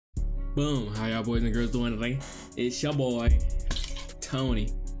Boom. How y'all boys and girls doing today? It's your boy,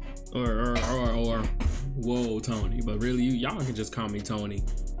 Tony. Or WoahhTonyy. But really, y'all can just call me Tony.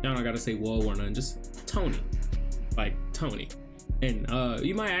 Y'all don't gotta say whoa or nothing. Just Tony. Like Tony. And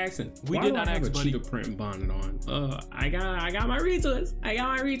you might ask, why do I have a cheetah print bonnet on? I got my retweets.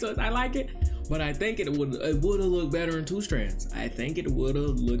 I like it, but I think it would have looked better in 2 strands. I think it would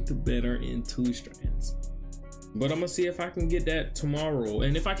have looked better in 2 strands. But I'm gonna see if I can get that tomorrow.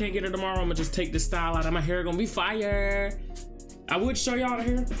 And if I can't get it tomorrow, I'm gonna just take this style out of my hair. Gonna be fire. I would show y'all the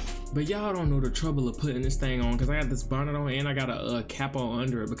hair, but y'all don't know the trouble of putting this thing on, because I got this bonnet on and I got a cap on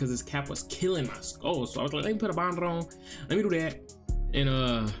under it because this cap was killing my skull. So I was like, let me put a bonnet on. Let me do that.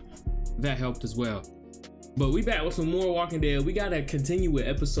 And that helped as well. But we back with some more Walking Dead. We gotta continue with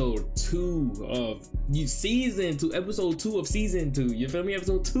episode 2 of season 2, episode 2 of season 2. You feel me?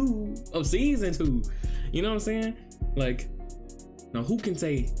 Episode 2 of season 2. You know what I'm saying? Like, now who can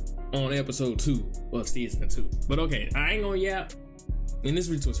say on episode 2 of season 2? But okay, I ain't gonna yap. And this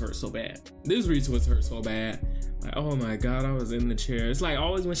retwist hurt so bad. Like, oh my god, I was in the chair. It's like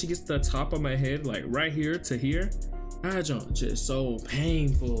always when she gets to the top of my head, like right here to here, that joint just so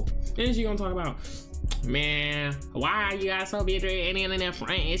painful. And she gonna talk about, man, why you got so big dread and in that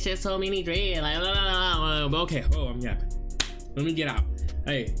front it's just so many dread, like blah, blah, blah. Okay, oh, I'm yapping. Let me get out.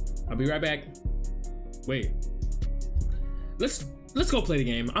 Hey, I'll be right back. Wait, let's go play the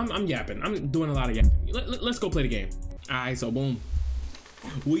game. I'm yapping. I'm doing a lot of yapping. Let's go play the game. All right, so boom,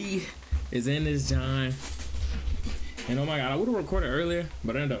 we is in this John, and oh my god, I would have recorded earlier,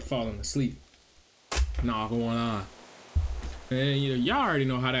 but I ended up falling asleep. Nah, going on. And y'all already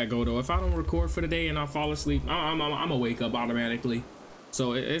know how that go though. If I don't record for the day and I fall asleep, I'm gonna wake up automatically.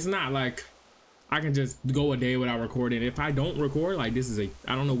 So it's not like I can just go a day without recording. If I don't record, like this is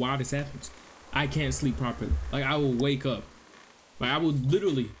I don't know why this happens. I can't sleep properly. Like I will wake up. Like I will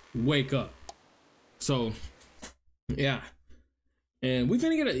literally wake up. So yeah. And we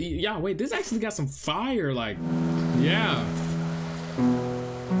finna get y'all wait, this actually got some fire, like, yeah.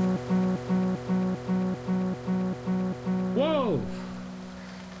 Whoa.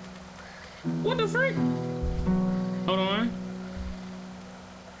 What the freak? Hold on.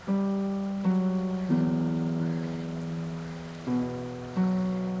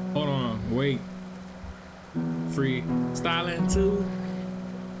 Hold on, wait. Free styling too.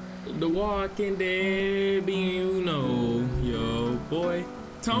 The Walking Dead, you know, yo boy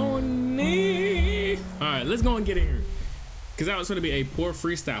Tony. All right, let's go and get in here, because that was going to be a poor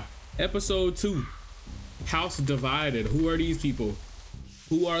freestyle. Episode 2, House Divided. Who are these people?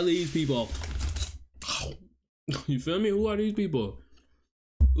 Who are these people? You feel me? Who are these people?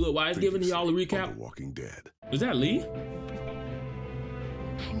 Look, why is giving y'all a recap? Walking Dead. Is that Lee?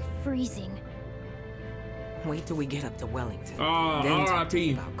 I'm freezing. Wait till we get up to Wellington. Oh,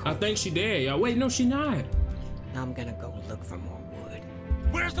 R.I.P. I think she dead, y'all. Wait, no, she not. I'm gonna go look for more wood.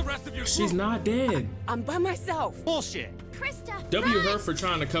 Where's the rest of your group? She's not dead. I'm by myself. Bullshit. Krista, W her for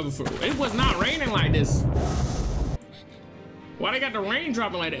trying to cover for. It was not raining like this. Why they got the rain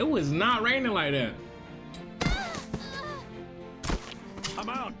dropping like that? It was not raining like that. I'm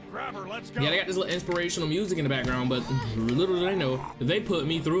out. Grab her. Let's go. Yeah, they got this little inspirational music in the background, but little do they know, they put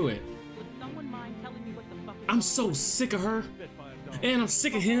me through it. Would someone mind telling me what the fuck? I'm so sick of her, and I'm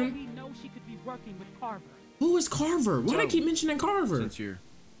sick of him. We know she could be working with Carver. Who is Carver? Why do they keep mentioning Carver? Since you're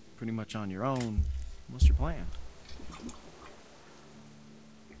pretty much on your own, what's your plan?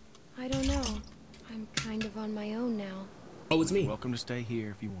 I don't know. I'm kind of on my own now. Oh, it's me. Welcome to stay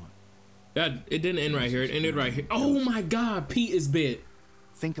here if you want. It didn't end right here. It ended right here. Oh my God, Pete is bit.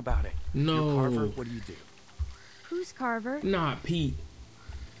 Think about it. No. You're Carver, what do you do? Who's Carver? Not Pete.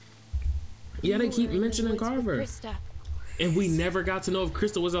 Yeah, they keep mentioning Carver. Krista. And we never got to know if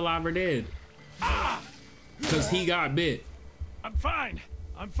Krista was alive or dead. Because he got bit. I'm fine.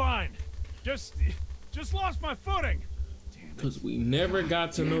 I'm fine. Just lost my footing. Because we never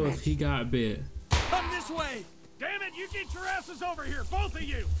got to know if he got bit. Come this way. Damn it, you get your asses over here, both of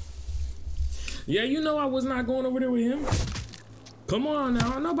you. Yeah, you know I was not going over there with him. Come on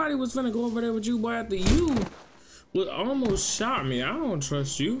now, nobody was finna go over there with you, boy, after you almost shot me. I don't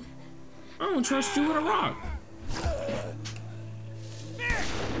trust you. I don't trust you with a rock. Nick,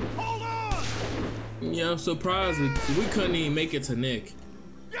 hold on. Yeah, I'm surprised we couldn't even make it to Nick.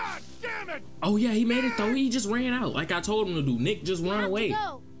 God damn it. Oh yeah, he made it though. He just ran out like I told him to do. Nick just run away.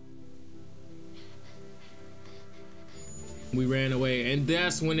 We ran away, and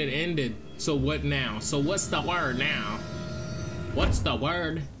that's when it ended. So what now? So what's the word now? What's the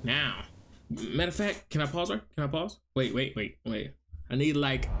word now? Matter of fact, can I pause her? Can I pause? Wait. I need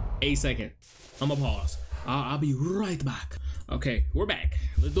like a second. I'ma pause. I'll be right back. Okay, we're back.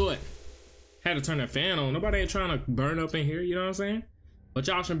 Let's do it. Had to turn that fan on. Nobody ain't trying to burn up in here, you know what I'm saying? But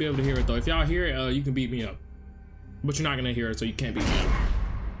y'all shouldn't be able to hear it though. If y'all hear it, you can beat me up. But you're not gonna hear it, so you can't beat me up.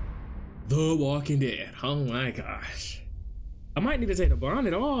 The Walking Dead. Oh my gosh. I might need to take the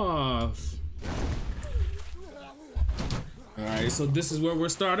bonnet off. Alright, so this is where we're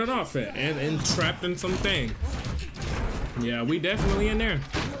starting off at. And trapped in something. Yeah, we definitely in there.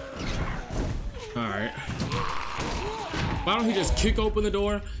 Alright. Why don't he just kick open the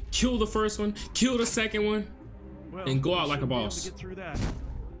door, kill the first one, kill the second one, and go out like a boss? Get through that.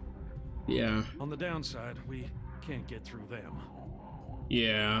 Yeah. On the downside, we can't get through them.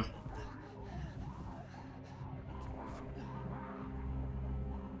 Yeah.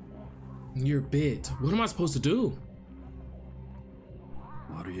 You're bit. What am I supposed to do?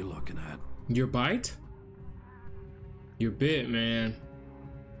 What are you looking at? Your bite? You're bit, man.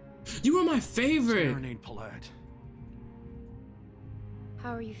 You were my favorite. Aaron ain't polite.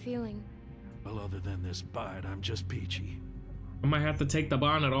 How are you feeling? Well, other than this bite, I'm just peachy. I might have to take the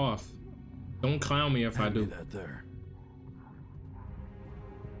bonnet off. Don't clown me if I do. That there.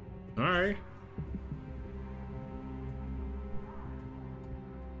 All right.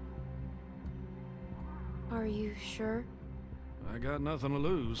 Are you sure? I got nothing to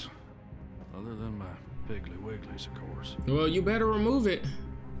lose. Other than my Piggly Wigglies, of course. Well, you better remove it.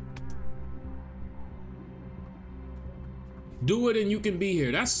 Do it and you can be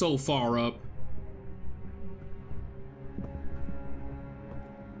here. That's so far up.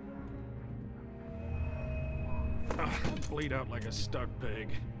 Bleed out like a stuck pig.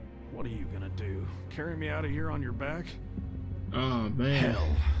 What are you gonna do? Carry me out of here on your back? Oh, man.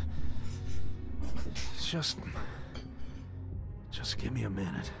 Hell. Just give me a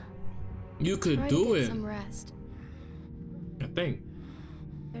minute. You could Try do to get it. some rest. I think.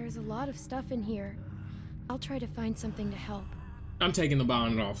 There's a lot of stuff in here. I'll try to find something to help. I'm taking the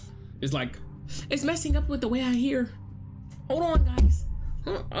bonnet off. It's like, it's messing up with the way I hear. Hold on, guys.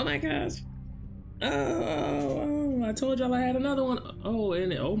 Oh my gosh. Oh, I told y'all I had another one. Oh,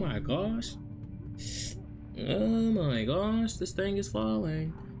 and oh my gosh. Oh my gosh, this thing is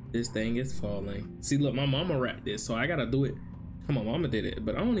falling. This thing is falling. See, look, my mama wrapped this, so I gotta do it. Come on, mama did it,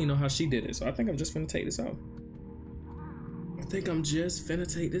 but I don't even know how she did it, so I think I'm just finna take this off. I think I'm just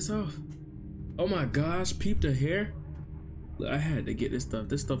finna take this off. Oh my gosh, peep the hair. Look, I had to get this stuff.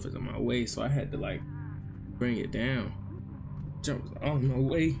 This stuff is in my way, so I had to like bring it down. Jump on my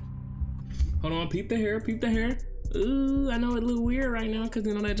way. Hold on, peep the hair, peep the hair. Ooh, I know it look weird right now because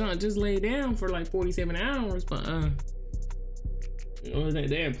you know that junk just laid down for like 47 hours, but oh,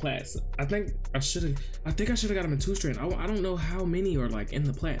 they're in plats. I think I should have got them in 2-strand. I don't know how many are like in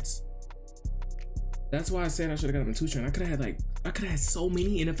the plats. That's why I said I should have got them in 2-strand. I could have had so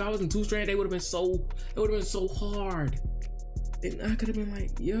many, and if I was in 2-strand, it would have been so hard. And I could have been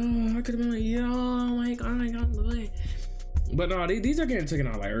like, yo, oh my god. But no, these are getting taken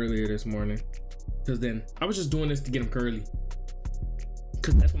out like earlier this morning. Cause then I was just doing this to get them curly.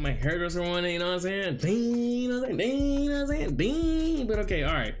 Cause that's what my hairdresser wanted, you know what I'm saying? Ding, you know what I'm saying? Ding. But okay,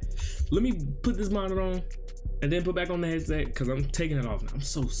 all right. Let me put this monitor on and then put back on the headset cause I'm taking it off now. I'm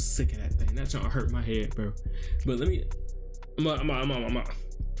so sick of that thing. That's trying to hurt my head, bro. But let me, oh,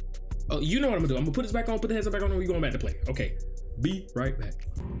 you know what I'm gonna do. I'm gonna put this back on, put the headset back on, and we're going back to play. Okay, be right back.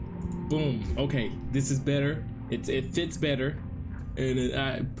 Boom, okay, this is better. It fits better. And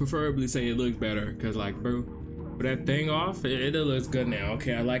I preferably say it looks better because like, bro, with that thing off, it looks good now.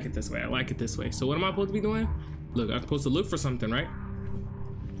 Okay, I like it this way. I like it this way. So what am I supposed to be doing? Look, I'm supposed to look for something, right?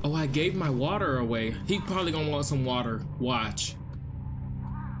 Oh, I gave my water away. He probably gonna want some water. Watch.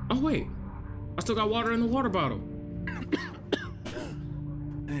 Oh, wait. I still got water in the water bottle.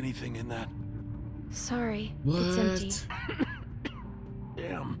 Anything in that? Sorry, What? it's empty.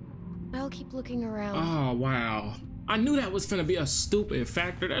 Damn. I'll keep looking around. Oh, wow. I knew that was finna be a stupid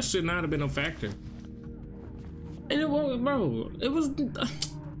factor. That should not have been a factor. And it was, bro. It was. We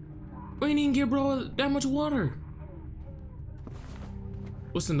didn't even give bro that much water.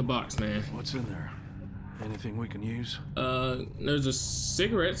 What's in the box, man? What's in there? Anything we can use? There's just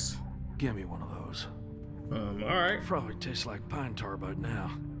cigarettes. Give me one of those. All right. Probably tastes like pine tar by now,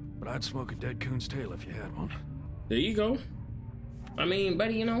 but I'd smoke a dead coon's tail if you had one. There you go. I mean,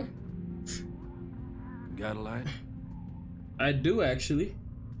 buddy, you know. Got a light? I do actually.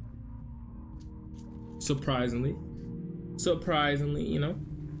 Surprisingly, you know.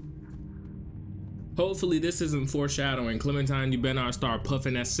 Hopefully this isn't foreshadowing. Clementine, you better not start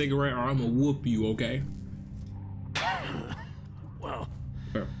puffing that cigarette or I'm gonna whoop you, okay? Well,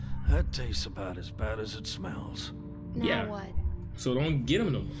 Bro. that tastes about as bad as it smells. Now Yeah. what? So don't get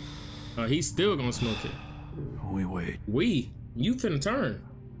him no more. He's still gonna smoke it. We wait. You finna turn.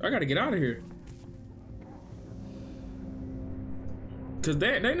 I gotta get out of here. Cause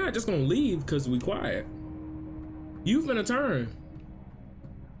they're not just gonna leave cause we quiet. You finna turn.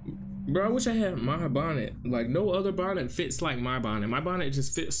 Bro, I wish I had my bonnet. Like no other bonnet fits like my bonnet. My bonnet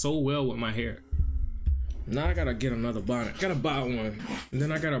just fits so well with my hair. Now I gotta get another bonnet. Gotta buy one. And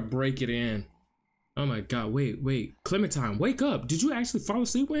then I gotta break it in. Oh my god, wait. Clementine, wake up. Did you actually fall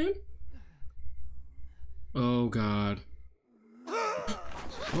asleep with him? Oh god.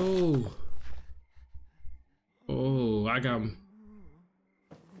 Oh. Oh, I got him.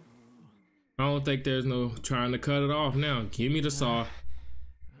 I don't think there's no trying to cut it off now. Give me the saw.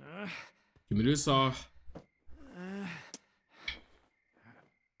 Give me the saw.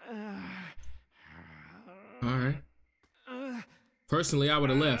 Alright. Personally, I would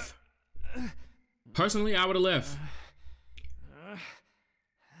have left.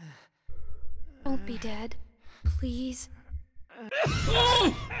 Don't be dead. Please.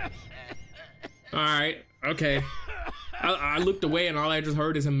 Oh! Alright, okay. I looked away and all I just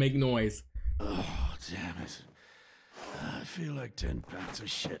heard is him make noise. Oh, damn it. I feel like 10 pounds of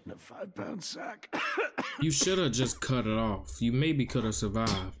shit in a 5-pound sack. You should have just cut it off. You maybe could have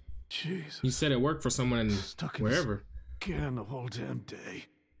survived. Jesus. You said it worked for someone Stuck in wherever. Can the whole damn day.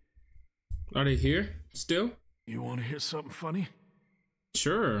 Are they here still? You want to hear something funny?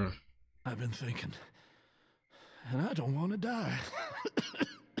 Sure. I've been thinking, and I don't want to die.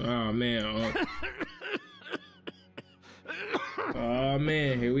 Oh man. Oh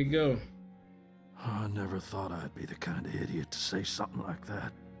man, here we go. I never thought I'd be the kind of idiot to say something like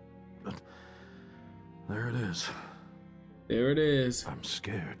that. But there it is. There it is. I'm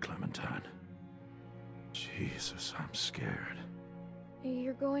scared, Clementine. Jesus, I'm scared.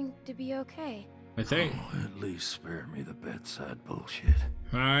 You're going to be okay. I think. Oh, at least spare me the bedside bullshit.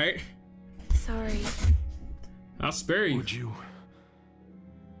 Alright. Sorry. I'll spare you.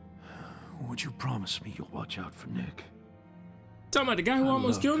 Would you promise me you'll watch out for Nick? Talking about the guy who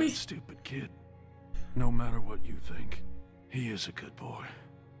almost love killed me? that stupid kid. No matter what you think, he is a good boy.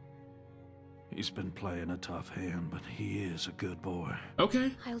 He's been playing a tough hand, but he is a good boy.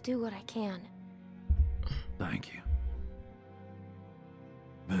 Okay. I'll do what I can. Thank you.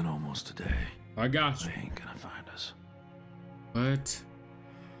 Been almost a day. I got you. They ain't gonna find us. What?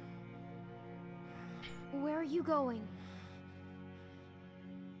 Where are you going?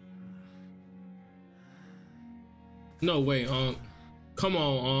 No way, Unc. Come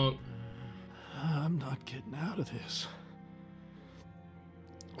on, Unc. I'm not getting out of this.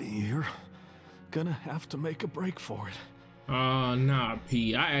 You're gonna have to make a break for it. Nah,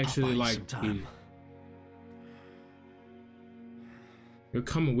 P. I actually like some time. P. You're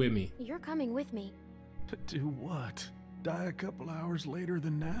coming with me. You're coming with me. To do what? Die a couple hours later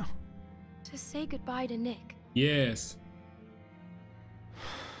than now? To say goodbye to Nick. Yes.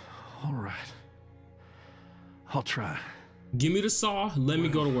 All right. I'll try. Give me the saw. Let me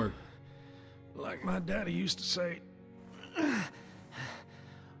go to work. Like my daddy used to say,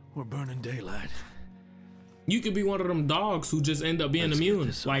 we're burning daylight. You could be one of them dogs who just end up being Let's get immune,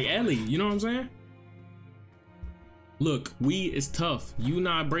 this like over Ellie. with. You know what I'm saying? Look, we is tough. You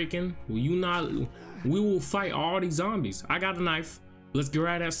not breaking. You not. We will fight all these zombies. I got a knife. Let's get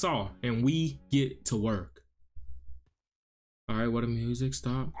right that saw, and we get to work. All right, what the music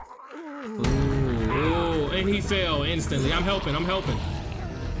stop? Oh, and he fell instantly. I'm helping.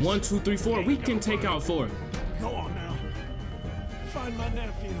 1, 2, 3, 4. We can take out 4. Go on now. Find my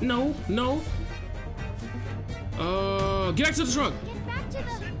nephew. No. Get back to the truck. Get back to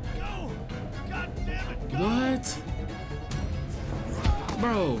the... Go! God damn it! Go! What?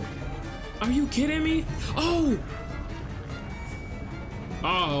 Bro, are you kidding me? Oh,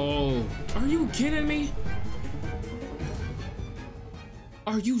 are you kidding me?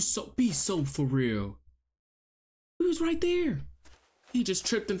 Are you be so for real? He was right there. He just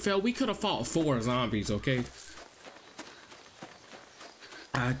tripped and fell. We could have fought 4 zombies, okay?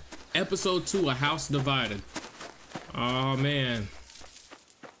 Episode 2, A House Divided. Oh man.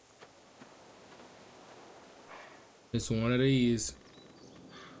 It's one of these.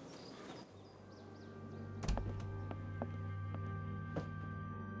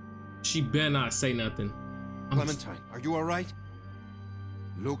 She better not say nothing. Clementine, are you alright?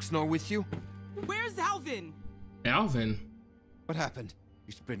 Luke's not with you? Where's Alvin? Alvin? What happened?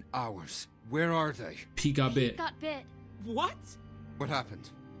 It's been hours. Where are they? P got bit. Got bit. What? What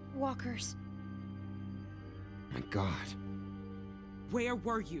happened? Walkers. My God. Where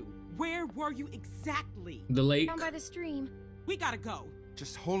were you? Where were you exactly? The lake. Down by the stream. We gotta go.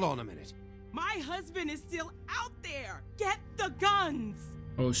 Just hold on a minute. My husband is still out there. Get the guns.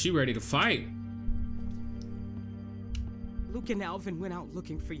 Oh, she ready to fight. Luke and Alvin went out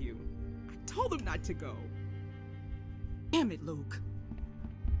looking for you. I told them not to go. Damn it, Luke.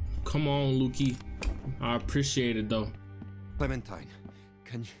 Come on, Lukey. I appreciate it though. Clementine,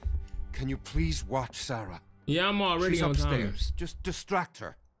 can you please watch Sarah? Yeah, I'm already She's on time. upstairs. Just distract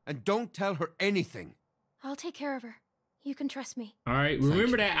her and don't tell her anything. I'll take care of her. You can trust me. All right,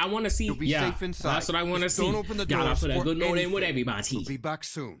 remember that. I want to see. You'll be safe inside. That's what I want to Just see. don't open the Gotta doors put a for good note in with anything. everybody. We'll be back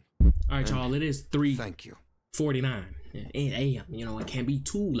soon. All right, y'all. It is Thank you. 3:49 a.m. You know, it can't be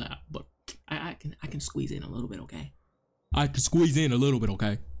too loud, but I can squeeze in a little bit, okay? I can squeeze in a little bit,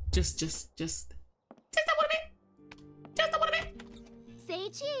 okay? Just a little bit. Just a little bit. Say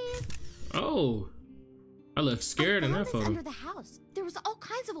cheese. Oh, I look scared in that photo. Under the house, there was all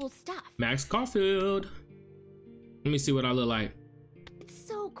kinds of old stuff. Max Caulfield. Let me see what I look like. It's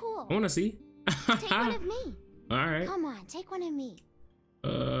so cool. I want to see. Take one of me. All right. Come on, take one of me.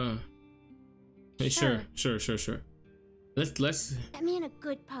 Hey, sure. Let's. Get me in a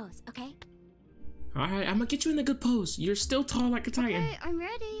good pose, okay? All right, I'm gonna get you in a good pose. You're still tall like a titan. Okay, I'm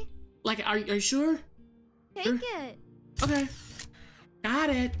ready. Like, are you sure? Take Sure. it. Okay. Got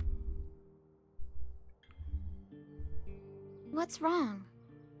it. What's wrong?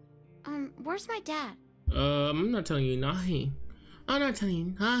 Where's my dad? I'm not telling you nothing. I'm not telling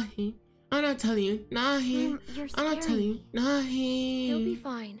you nothing. I'm not telling you nothing. You're I'm not telling you me. nothing. He'll be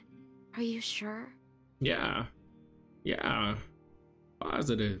fine. Are you sure? Yeah. Yeah.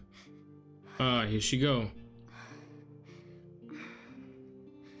 Positive. Here she go.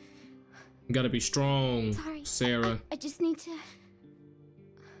 You gotta be strong, Sorry, Sarah. I just need to...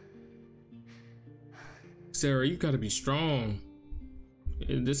 Sarah, you gotta be strong.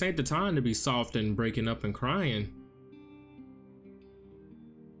 This ain't the time to be soft and breaking up and crying.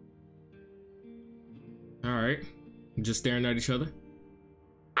 All right, just staring at each other.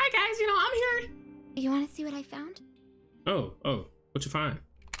 Hi guys, you know, I'm here. You want to see what I found? Oh, what you find?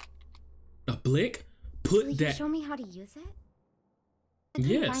 A blick? Put Will you that. show me how to use it? I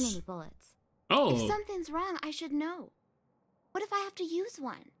couldn't find Yes. any bullets. Oh, If something's wrong, I should know. What if I have to use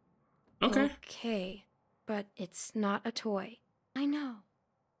one? okay. Okay, but it's not a toy. I know.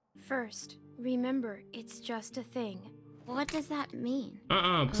 First, remember, it's just a thing. What does that mean?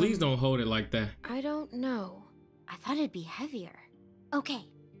 Please don't hold it like that. I don't know. I thought it'd be heavier. Okay.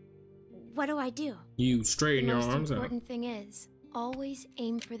 What do I do? You The straighten your most arms out. important thing is, always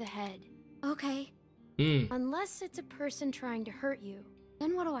aim for the head. Okay. Unless it's a person trying to hurt you.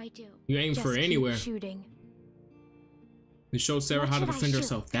 Then what do I do? You aim Just for keep anywhere. shooting. You show Sarah What how to should I defend shoot?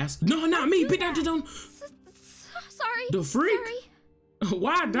 herself. That's no, not me. Put that down. Sorry. The freak. Sorry.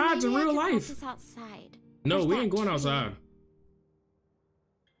 Why dodge in Maybe I real could life? practice outside. No, Where's we that ain't going tree? outside.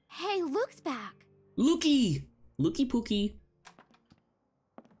 Hey, Luke's back. Lukey Pookie.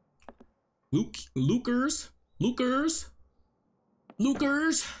 Lukers.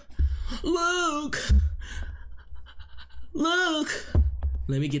 Luke.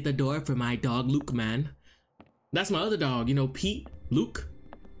 Let me get the door for my dog Luke, man. That's my other dog, you know, Pete. Luke.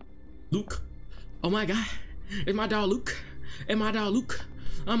 Oh my God. It's my dog Luke.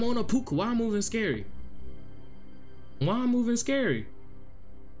 I'm on a pook. Why I'm moving scary?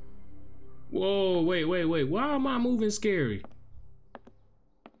 Whoa, wait. Why am I moving scary?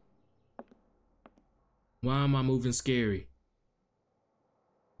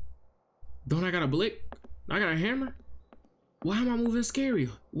 Don't I got a blick? I got a hammer? Why am I moving scary?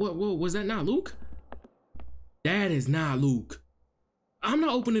 What, was that not Luke? That is not Luke. I'm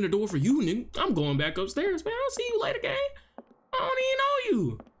not opening the door for you, nigga. I'm going back upstairs, man. I'll see you later, gang. I don't even know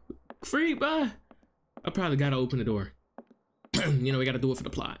you. Free, bye. I probably gotta open the door. You know, we gotta do it for the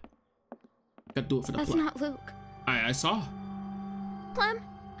plot. That's not Luke. I saw. Clem,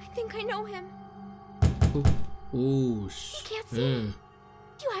 I think I know him. Oh, He can't see me.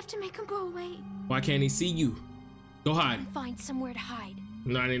 You have to make him go away. Why can't he see you? Go hide. And find somewhere to hide.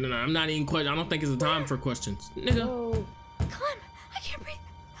 No, I'm not even question. I don't think it's the time for questions, nigga. Clem, I can't breathe.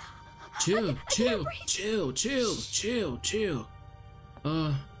 Chill.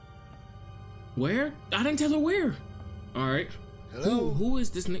 Where? I didn't tell her where. All right. Hello? Who is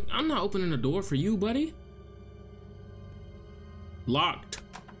this nigga? I'm not opening the door for you, buddy. Locked.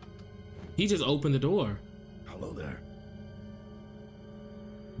 He just opened the door. Hello there.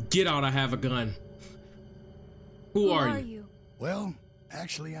 Get out, I have a gun. Who are you? Well,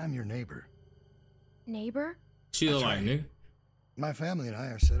 actually, I'm your neighbor. Neighbor? Chill That's like, right. nigga. My family and I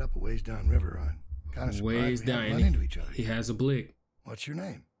are set up a ways down river. I'm kind of Ways surprised we haven't down. run into each other. He yet. has a blick. What's your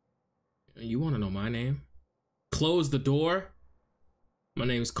name? You want to know my name? Close the door. My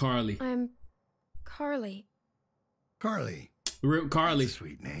name's Carly. I'm Carly. Carly. Rip Carly. That's a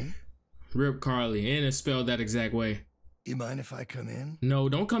sweet name. Rip Carly. And it's spelled that exact way. You mind if I come in? No,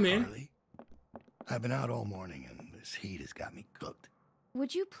 don't come in. Harley? I've been out all morning and this heat has got me cooked.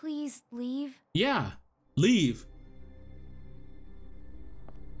 Would you please leave? Yeah, leave.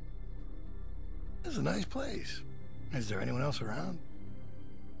 This is a nice place. Is there anyone else around?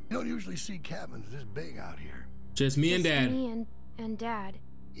 You don't usually see cabins this big out here. Just me and Dad. Me and Dad.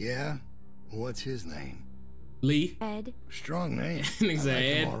 Yeah? What's his name? Lee. Ed. Strong name. Nigga said I like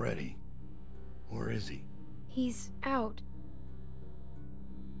him Ed. already. Where is he? He's out.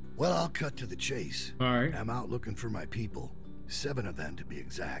 Well, I'll cut to the chase. All right. I'm out looking for my people. 7 of them to be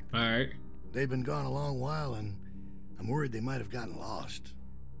exact. All right. They've been gone a long while and I'm worried they might have gotten lost.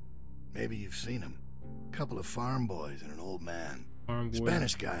 Maybe you've seen them. A couple of farm boys and an old man. Farm boy.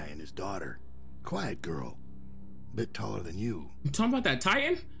 Spanish guy and his daughter. Quiet girl. Bit taller than you. You talking about that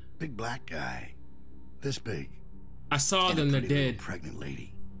Titan? Big black guy. This big. I saw And them. a They're pretty little dead. pregnant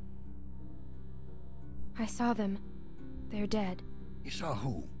lady. I saw them. They're dead. You saw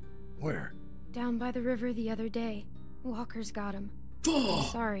who? Where? Down by the river the other day. Walkers got him. Oh.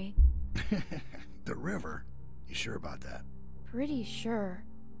 Sorry. The river? You sure about that? Pretty sure.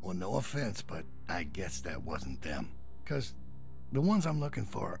 Well, no offense, but I guess that wasn't them. 'Cause the ones I'm looking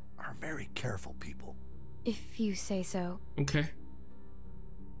for are very careful people. If you say so. Okay.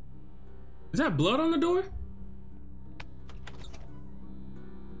 Is that blood on the door?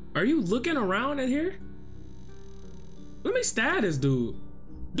 Are you looking around in here? Let me stab this dude.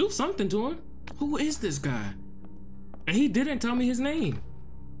 Do something to him. Who is this guy? And he didn't tell me his name.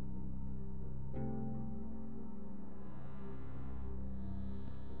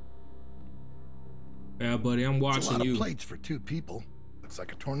 Yeah, buddy, I'm It's a watching lot you. of plates for 2 people. Looks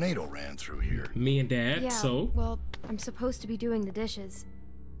like a tornado ran through here. Me and Dad, Yeah, so? well, I'm supposed to be doing the dishes.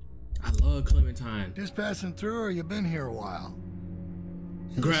 I love Clementine. Just passing through, or you been here a while?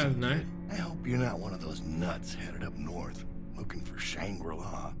 Grab Listen, knife. kid, I hope you're not one of those nuts headed up north, looking for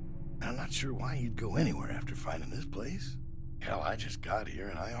Shangri-La. I'm not sure why you'd go anywhere after finding this place. Hell, I just got here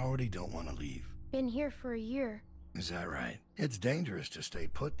and I already don't want to leave. Been here for a year. Is that right? It's dangerous to stay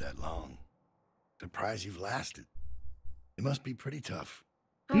put that long. Surprised you've lasted. It must be pretty tough.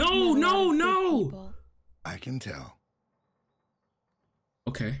 I've No, met a lot no, of good no! people. I can tell.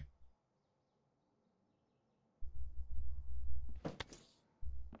 Okay.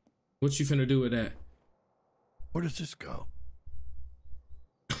 What you finna do with that? Where does this go?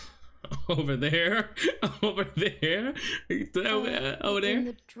 Over there? Over there? Over In there?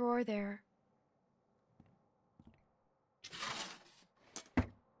 the drawer there.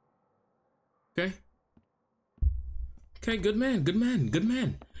 Okay. Okay, good man, good man, good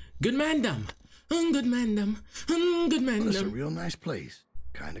man. Good man, dumb. Good man, dumb. Good man, Well, it's a dumb. real nice place.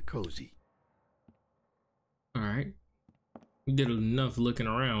 Kinda cozy. Alright. You did enough looking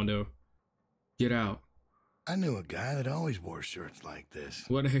around, though. Get out. I knew a guy that always wore shirts like this.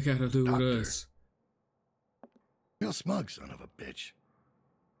 What the heck got to do with Doctor. us? Real smug son of a bitch.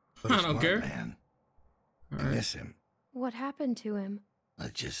 But a I don't smart care. Man. I Alright. miss him. What happened to him?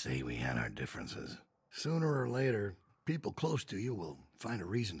 Let's just say we had our differences. Sooner or later, people close to you will find a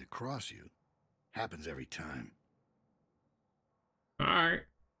reason to cross you. Happens every time. Alright.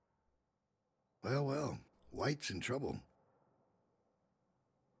 Well, White's in trouble.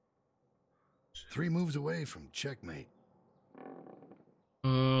 3 moves away from checkmate.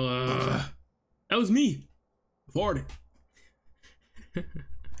 That was me. Farted.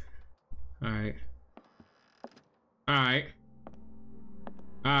 Alright. Alright.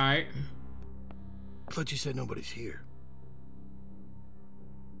 Alright. I thought you said nobody's here.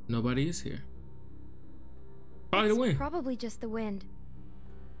 Nobody is here. Probably the wind. Probably just the wind.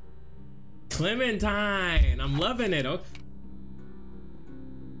 Clementine. I'm loving it. Oh.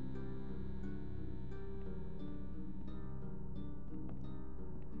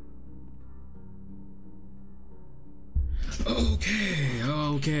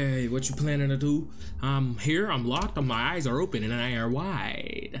 Okay. What you planning to do? I'm here. I'm locked. My eyes are open and I are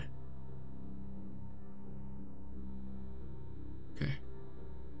wide. Okay.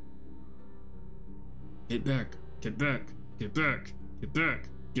 Get back. Get back. Get back. Get back.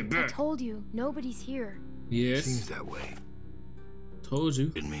 Get I back. told you, nobody's here. Yes. Seems that way. Told you.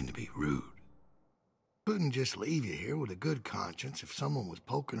 Didn't mean to be rude. Couldn't just leave you here with a good conscience if someone was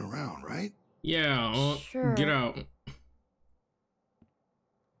poking around, right? Yeah. Sure. Get out.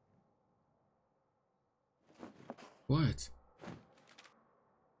 What?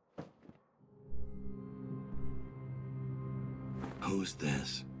 Who's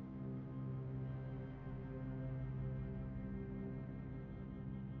this?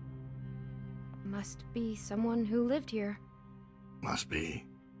 Must be someone who lived here. Must be.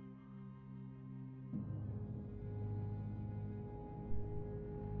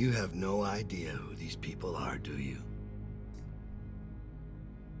 You have no idea who these people are, do you?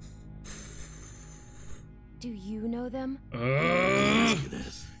 Do you know them? Ask you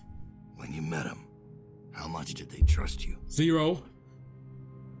this. When you met them, how much did they trust you? 0.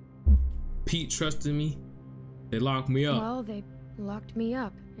 Pete trusted me. They locked me up. Well, they locked me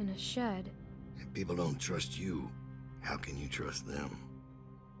up in a shed. If people don't trust you, how can you trust them?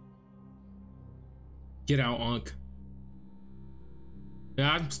 Get out, Unc.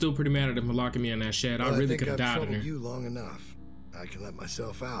 Yeah, I'm still pretty mad at them for locking me in that shed. Well, I really could have think I've died in troubled there. you long enough. I can let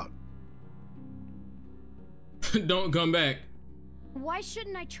myself out. Don't come back. Why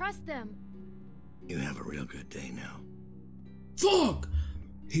shouldn't I trust them? You have a real good day now. Fuck!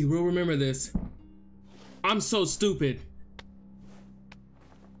 He will remember this. I'm so stupid.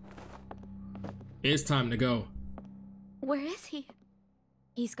 It's time to go. Where is he?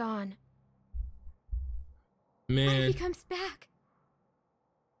 He's gone. What Man, if he comes back?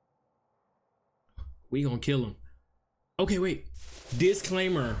 we gonna kill him. Okay, wait.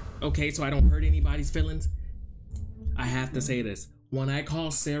 Disclaimer. Okay, so I don't hurt anybody's feelings. I have to say this. When I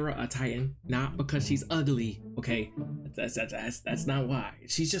call Sarah a Titan, not because she's ugly, okay? That's not why.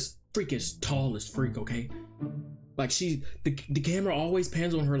 She's just freakish, tall as freak, okay? Like the camera always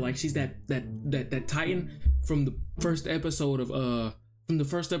pans on her like she's that Titan from the first episode of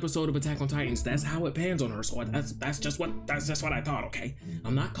Attack on Titans. That's how it pans on her. So that's just what I thought, okay?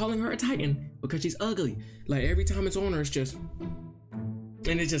 I'm not calling her a Titan because she's ugly. Like every time it's on her, it's just,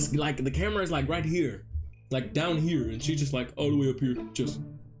 and it's just like the camera is like right here. Like down here, and she's just like all the way up here, just,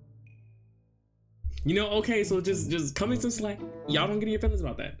 you know. Okay, so just cut me some slack. Y'all don't get your feelings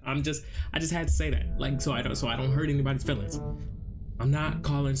about that. I just had to say that, like, so I don't hurt anybody's feelings. I'm not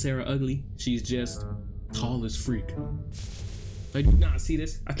calling Sarah ugly. She's just tall as freak. Like, do you not see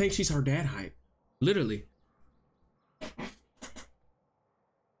this? I think she's her dad height, literally.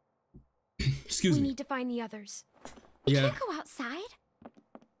 Excuse me. We need to find the others. We Yeah. can't go outside.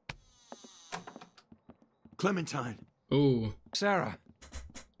 Clementine. Oh. Sarah.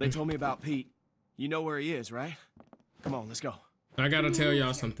 They told me about Pete. You know where he is, right? Come on, let's go. I gotta tell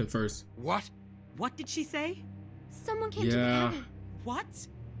y'all something first. What? What did she say? Someone came to the Yeah. cabin. What?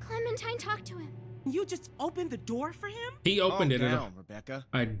 Clementine talked to him. You just opened the door for him? He opened Calm it. down, Rebecca.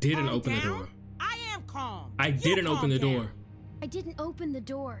 I didn't Calm open the down? door. I am calm. I didn't open the calm door. down. I didn't open the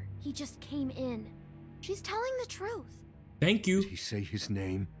door. He just came in. She's telling the truth. Thank you. Did he say his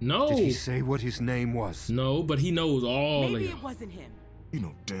name? No. Did he say what his name was? No, but he knows all of Maybe y'all. it wasn't him. You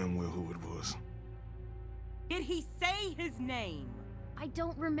know damn well who it was. Did he say his name? I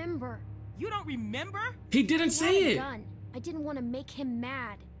don't remember. You don't remember? He didn't He say had a it. gun. I didn't want to make him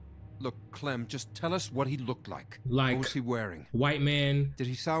mad. Look, Clem, just tell us what he looked like. Like- What was he wearing? White man. Did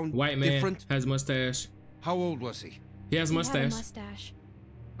he sound White man different? has mustache. How old was he? He has He had a mustache. mustache.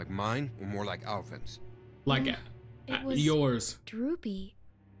 Like mine, or more like Alvin's? Like It was yours. droopy.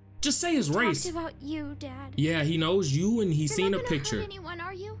 Just say his race. Talked about you, Dad. Yeah, he knows you and he's You're seen not a gonna picture. hurt anyone,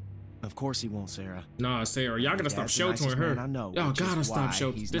 are you? Of course he won't, Sarah. Nah, Sarah, y'all gotta stop Dad's the sheltering nicest her. man I know, Y'all which is gotta stop why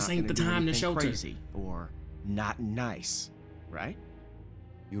sheltering. he's This not ain't the gonna do time to anything shelter. crazy or not nice, right?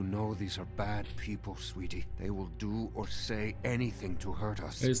 You know these are bad people, sweetie. They will do or say anything to hurt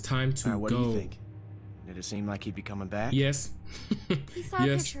us. It's time to What go. do you think? Did it seem like he'd be coming back? Yes. He saw a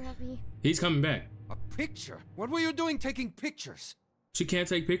Yes. picture of me. He's coming back. A picture? What were you doing taking pictures? She can't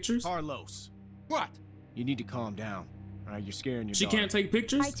take pictures? Carlos, What? you need to calm down. All right, you're scaring your She daughter. can't take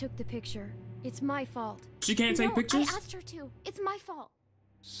pictures? I took the picture. It's my fault. She can't take No, pictures? I asked her to. It's my fault.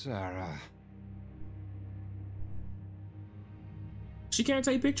 Sarah. She can't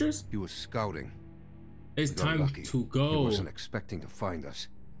take pictures? He was scouting. It's We got time lucky. to He go. wasn't expecting to find us.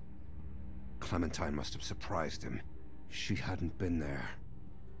 Clementine must have surprised him. She hadn't been there.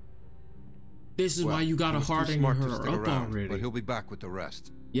 This is Well, why you gotta he was too harden smart her to stick up around, already. But he'll be back with the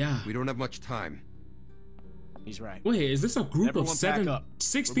rest. Yeah. We don't have much time. He's right. Wait, is this a group Everyone of pack seven? up.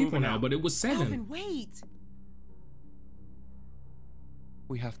 6 We're people moving now, out. but it was 7. Alvin, wait.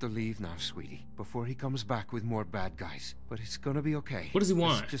 We have to leave now, sweetie, before he comes back with more bad guys. But it's gonna be okay. What does he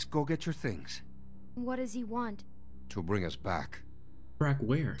Let's want? just go get your things. What does he want? To bring us back. Back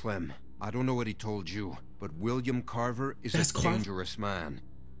where? Clem, I don't know what he told you, but William Carver is That's a Carver? dangerous man.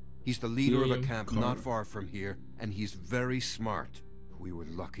 He's the leader William of a camp Carver. not far from here, and he's very smart. We were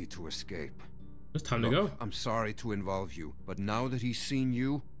lucky to escape. It's time to Look, go. I'm sorry to involve you, but now that he's seen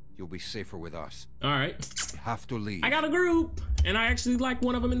you, you'll be safer with us. All right. You have to leave. I got a group, and I actually like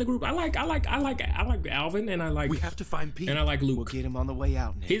one of them in the group. I like Alvin, and I like. We have to find Pete. And I like We'll Luke. get him on the way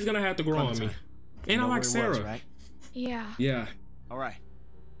out, Nick. He's gonna have to grow on me. Clementine, you And I know like where he Sarah. was, right? Yeah. Yeah. All right.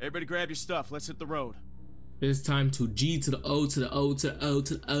 Everybody grab your stuff. Let's hit the road. It's time to G to the O to the O to the O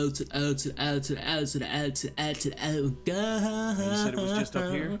to the O to the O to the O to the O to the O to the O to the O. Go. You said it was just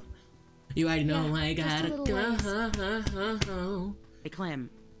up here? You already know Yeah, I just a gotta little go. Hey, Clem.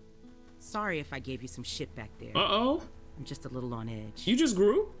 Sorry if I gave you some shit back there. Uh-oh. I'm just a little on edge. You just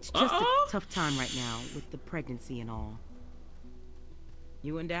grew? It's just a tough time right now with the pregnancy and all.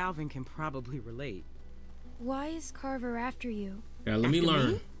 You and Alvin can probably relate. Why is Carver after you? Yeah, let me After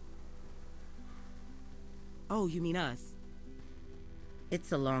learn. me? Oh, you mean us?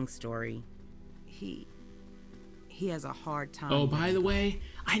 It's a long story. He has a hard time. Oh, by the way,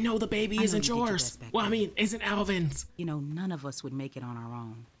 I know the baby I know isn't you did your yours. best back Well, I then. mean, isn't Alvin's. You know, none of us would make it on our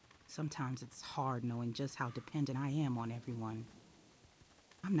own. Sometimes it's hard knowing just how dependent I am on everyone.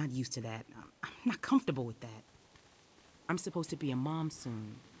 I'm not used to that. I'm not comfortable with that. I'm supposed to be a mom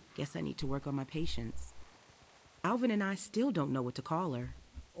soon. Guess I need to work on my patience. Alvin and I still don't know what to call her.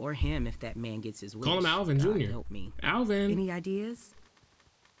 Or him if that man gets his wish. Call him Alvin God Jr. help me. Alvin. Any ideas?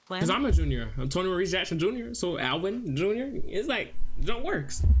 Because I'm a junior. I'm Tony Maurice Jackson Jr. So Alvin Jr. It's like, it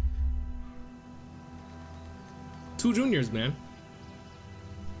works. 2 juniors, man.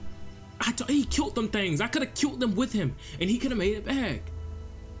 He killed them things. I could have killed them with him, and he could have made it back.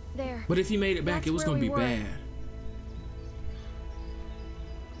 There. But if he made it back, That's it was where going to we be were. bad.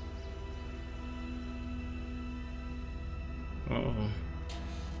 Uh-oh.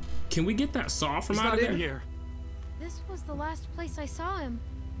 Can we get that saw from He's out not of in there? here. This was the last place I saw him.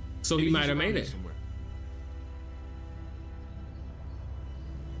 So Maybe he he's might have around made here it. somewhere.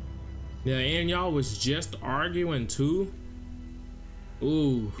 Yeah, and y'all was just arguing too.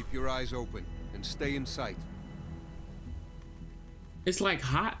 Ooh. Keep your eyes open and stay in sight. It's like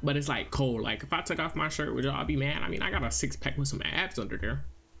hot, but it's like cold. Like if I took off my shirt, would y'all be mad? I mean, I got a 6-pack with some abs under there.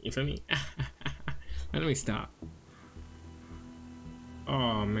 You feel me? Let me stop.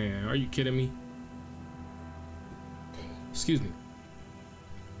 Oh man, are you kidding me? Excuse me.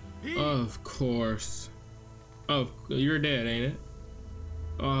 Of course. You're dead, ain't it?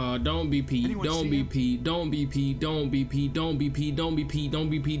 Don't be Pete. Anyone Don't see be him? Pete. Don't be Pete. Don't be Pete. Don't be Pete. Don't be Pete. Don't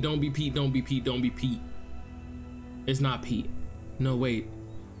be Pete. Don't be Pete. Don't be Pete. Don't be Pete. It's not Pete. No, wait.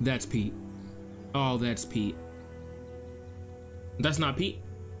 That's Pete. Oh, that's Pete. That's not Pete.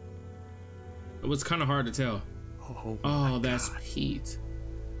 It was kind of hard to tell. Oh, that's Pete.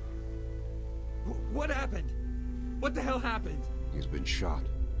 What happened? What the hell happened? He's been shot.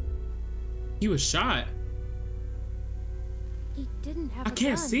 He was shot. He didn't have I a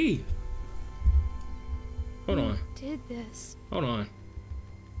can't gun. see. Hold Who on. did this? Hold on.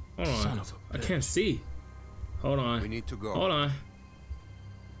 Hold on. Son of a I can't see. Hold on. We need to go. Hold on.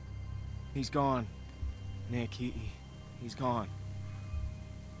 He's gone. Nick, he's gone.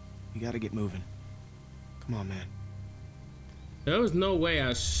 You gotta get moving. Come on, man. There was no way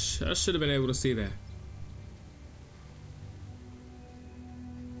I should have been able to see that.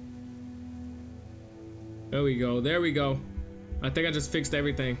 There we go. There we go. I think I just fixed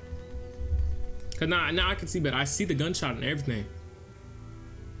everything. Cause now I can see, but I see the gunshot and everything.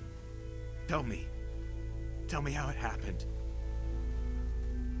 Tell me. Tell me how it happened.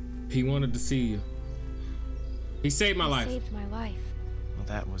 He wanted to see you. He saved my He life. saved my life. Well,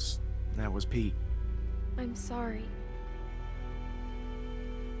 that was Pete. I'm sorry.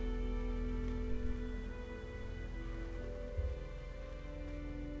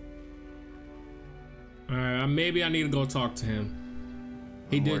 Alright, maybe I need to go talk to him.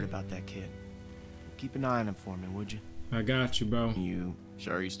 He I'm did. worried about that kid. Keep an eye on him for me, would you? I got you, bro. You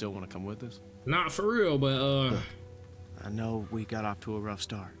sure you still want to come with us? Not for real, but I know we got off to a rough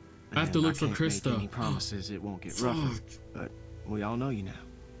start. I have to and look for can't Krista. Make any promises it won't get rougher, but we all know you now.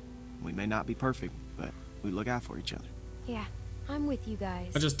 We may not be perfect, but we look out for each other. Yeah, I'm with you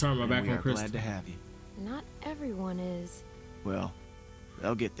guys. I just turned my And back we on are Chris. glad to have you. Not everyone is. Well,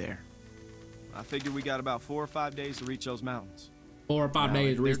 they'll get there. I figure we got about 4 or 5 days to reach those mountains. 4 or 5 Now,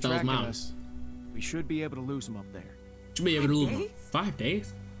 days if to reach they're those tracking mountains. us, we should be able to lose them up there. Should be able to lose 5 them. days? 5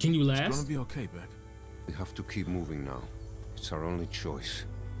 days? Can you It's last? gonna be okay, Beck. We have to keep moving now. It's our only choice.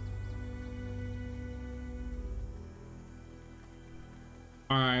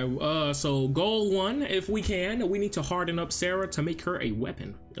 Alright, so goal 1, if we can, we need to harden up Sarah to make her a weapon.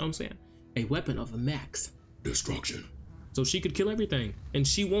 You know what I'm saying? A weapon of max Destruction. so she could kill everything. And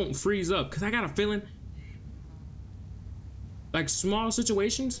she won't freeze up. Cause I got a feeling, like small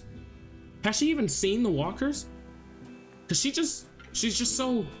situations, has she even seen the walkers? Cause she's just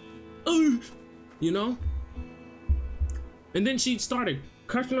so, you know? And then she started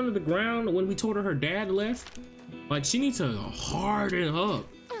crushing under the ground when we told her dad left. Like, she needs to harden up.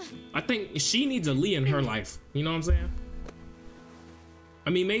 I think she needs a Lee in her life. You know what I'm saying? I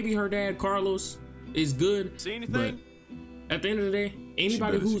mean, maybe her dad, Carlos, is good. See anything? But at the end of the day,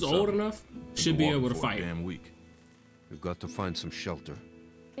 anybody who's old enough should be able to fight. Damn week. We've got to find some shelter.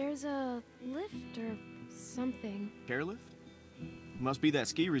 There's a lift or something. Chairlift? Must be that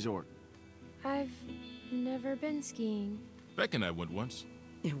ski resort. I've never been skiing. Beck and I went once.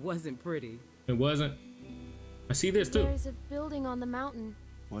 It wasn't pretty. It wasn't. I see this too. There's a building on the mountain.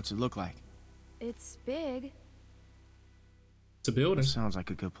 What's it look like? It's big. It's a building. Sounds like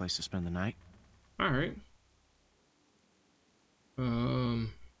a good place to spend the night. All right.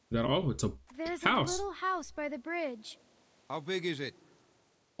 That it's a There's house. a little house by the bridge. How big is it?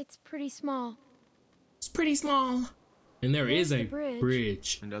 It's pretty small. It's pretty small. And there There's is a the bridge.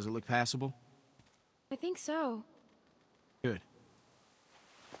 bridge. And does it look passable? I think so. Good.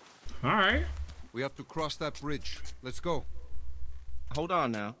 All right. We have to cross that bridge. Let's go. Hold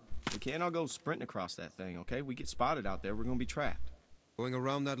on now. We can't all go sprinting across that thing, okay? We get spotted out there, we're gonna be trapped. Going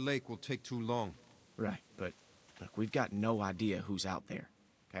around that lake will take too long. Right, but look, we've got no idea who's out there.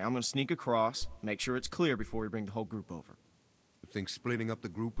 Okay, I'm gonna sneak across, make sure it's clear before we bring the whole group over. You think splitting up the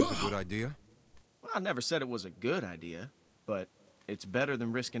group is a good idea? Well, I never said it was a good idea, but it's better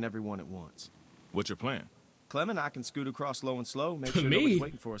than risking everyone at once. What's your plan? Clem and I can scoot across low and slow, make sure Me? nobody's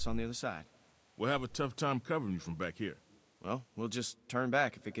waiting for us on the other side. We'll have a tough time covering you from back here. Well, we'll just turn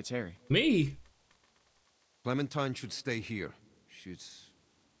back if it gets hairy. Me? Clementine should stay here.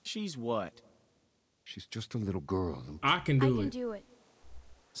 She's what? She's just a little girl, Luke. I can I do can it. do it.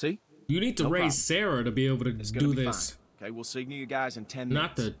 See? You need to No raise problem. Sarah to be able to It's gonna do be this. fine. Okay, we'll signal you guys in 10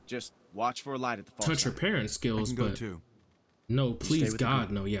 Not minutes. the Just watch for a light at the far touch her side. parents' skills, but too. no, please, with the God,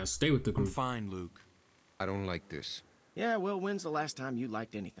 group. no. Yeah, stay with the I'm group. fine, Luke. I don't like this. Yeah, well, when's the last time you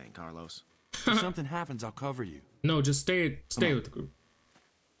liked anything, Carlos? If something happens, I'll cover you. No, just stay with the group.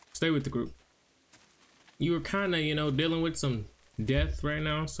 Stay with the group. You were kind of, dealing with some death right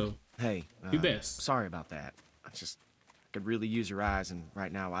now, so Hey, do best. sorry about that. I could really use your eyes, and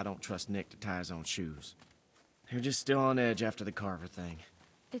right now I don't trust Nick to tie his own shoes. They're just still on edge after the Carver thing.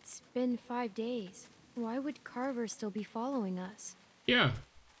 It's been 5 days. Why would Carver still be following us? Yeah.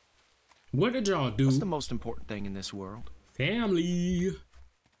 What did y'all do? What's the most important thing in this world? Family.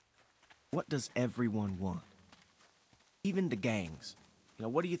 What does everyone want? Even the gangs.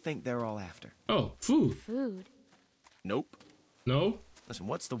 What do you think they're all after? Oh, food. Food. Nope. No? Listen,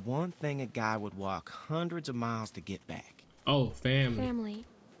 what's the one thing a guy would walk hundreds of miles to get back? Oh, family. Family.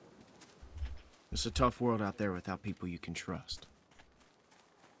 It's a tough world out there without people you can trust.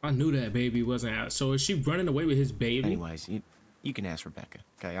 I knew that baby wasn't out. So is she running away with his baby? Anyways, you can ask Rebecca,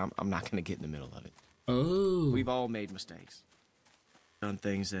 okay? I'm not gonna get in the middle of it. Oh. We've all made mistakes. Done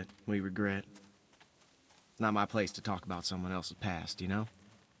things that we regret. It's not my place to talk about someone else's past, you know?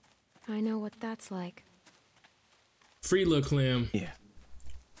 I know what that's like. Free little Clem. Yeah.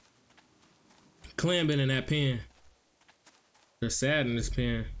 Clem been in that pen. They're sad in this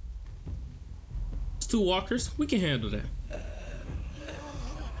pen. It's 2 walkers. We can handle that.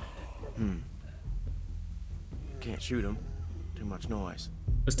 Can't shoot him. Too much noise.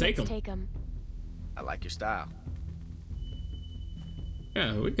 Let's take them. Take them. I like your style.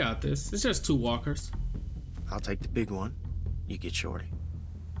 Yeah, we got this. It's just 2 walkers. I'll take the big one. You get Shorty.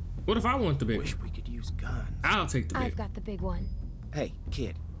 What if I want the big Wish one? we could use guns. I'll take the big I've got the big one. Hey,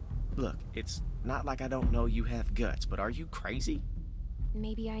 kid. Look, it's not like I don't know you have guts, but are you crazy?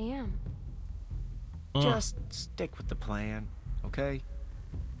 Maybe I am. Just stick with the plan, okay?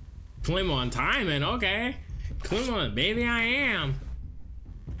 Clem on timing, okay. Clem on, baby, I am.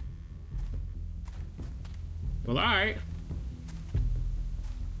 Well, alright.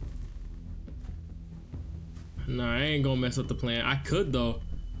 Nah, I ain't gonna mess up the plan. I could though.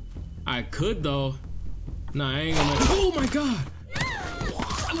 Nah, I ain't gonna mess. Oh my god!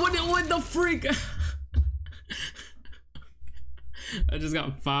 What the freak? I just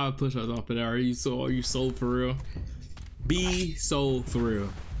got 5 push-ups off of that. Are you so for real? Be so for real.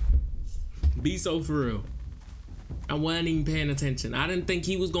 Be so for real. I wasn't even paying attention. I didn't think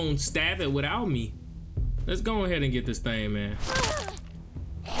he was gonna stab it without me. Let's go ahead and get this thing, man.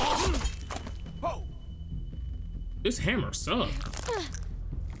 This hammer sucks.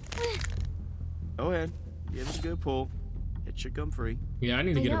 Go ahead. Give it a good pull. It should come free. Yeah, I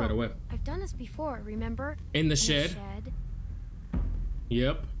need to get a better weapon. I've done this before, remember? In the shed.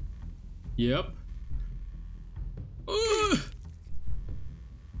 Yep.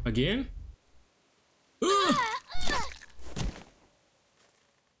 Again?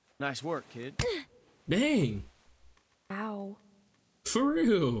 Nice work, kid. Dang. Ow. For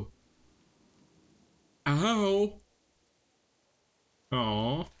real. Ow.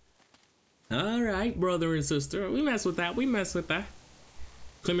 Aw. Alright, brother and sister. We mess with that.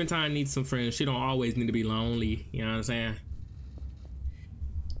 Clementine needs some friends. She don't always need to be lonely. You know what I'm saying?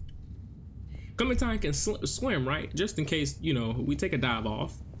 Clementine can swim, right? Just in case, you know, we take a dive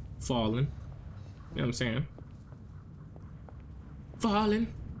off, falling. You know what I'm saying? Falling,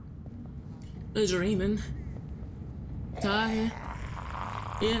 dreaming, tired.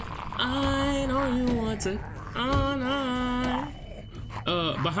 Yeah, I know you want to. All night.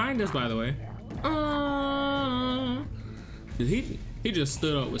 Behind us, by the way. He just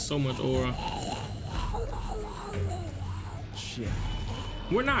stood up with so much aura. Shit.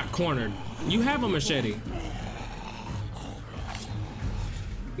 We're not cornered. You have a machete.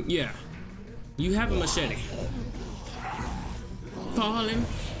 Yeah. You have a machete. Falling.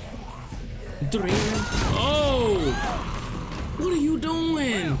 Dreaming. Oh! What are you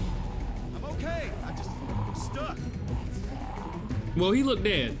doing? I'm okay. I'm stuck. Well, he looked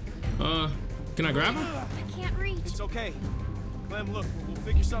dead. Can I grab him? I can't reach. It's okay. Clem, look, we'll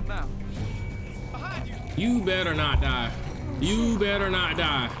figure something out. Behind you. You better not die. You better not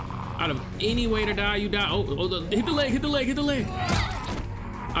die. Out of any way to die, you die. Oh, hit the leg, hit the leg, hit the leg.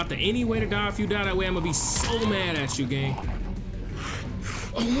 Out of any way to die, if you die that way, I'm gonna be so mad at you, gang.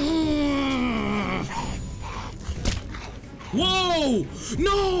 Whoa!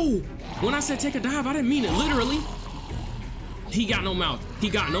 No! When I said take a dive, I didn't mean it literally. He got no mouth. He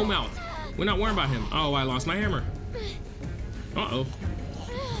got no mouth. We're not worrying about him. Oh, I lost my hammer. Uh-oh.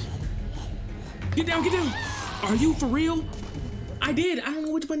 Get down, get down. Are you for real? I did. I don't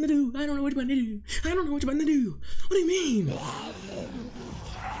know which button to do. I don't know which button to do. I don't know which button to do. What do you mean? All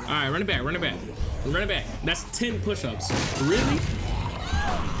right, run it back, run it back. Run it back. That's 10 push-ups. Really?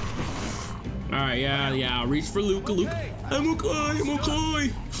 All right, yeah. I'll reach for Luke. Luke. I'm okay. I'm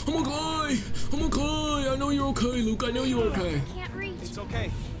okay. I'm okay. I'm okay. I know you're okay, Luke. I know you're okay. I can't reach. It's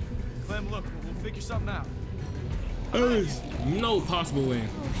okay. Clem, look, we'll figure something out. There's no possible way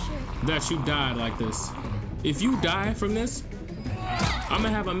that you died like this. If you die from this, I'm gonna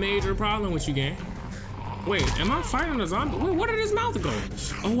have a major problem with you, gang. Wait, am I fighting a zombie? Wait, where did his mouth go?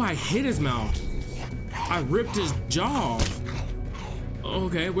 Oh, I hit his mouth. I ripped his jaw off.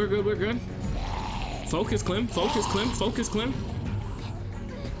 Okay, we're good, we're good. Focus, Clem, focus, Clem, focus, Clem.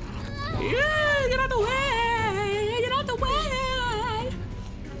 Yeah, get out the way, get out the way.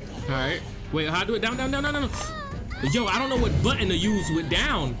 All right, wait, how do it? Down, down, down, down, down. Yo, I don't know what button to use with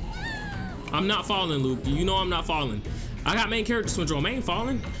down. I'm not falling, Luke. You know I'm not falling. I got main character syndrome. I ain't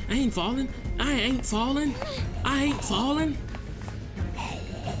falling. I ain't falling. I ain't falling. I ain't falling.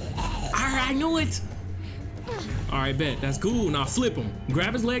 I knew it. All right, bet. That's cool. Now flip him.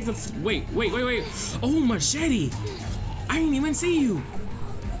 Grab his legs and wait. Oh, machete. I didn't even see you.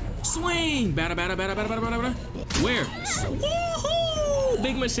 Swing. Bada, bada, bada, bada, bada, bada. Where? Woohoo!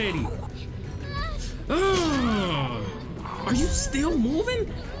 Big machete. Are you still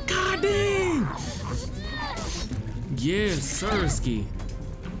moving? God dang! Yes, Sirski.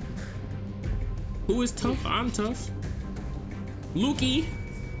 Who is tough? I'm tough. Lukey.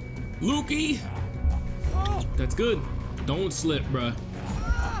 Lukey. That's good. Don't slip, bruh.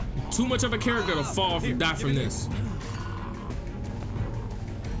 Too much of a character to fall from die from this.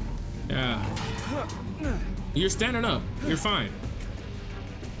 Yeah. You're standing up. You're fine.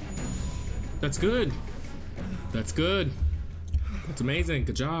 That's good. That's good. That's amazing.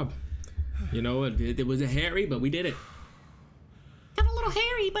 Good job. You know, it was a hairy, but we did it. Got a little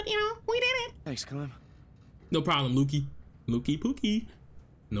hairy, but you know, we did it. Thanks, Clem. No problem, Lukey. Lukey Pookie.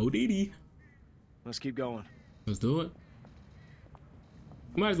 No Dee. Let's keep going. Let's do it.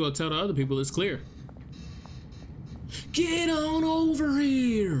 Might as well tell the other people it's clear. Get on over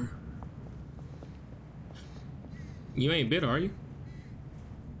here. You ain't bit, are you?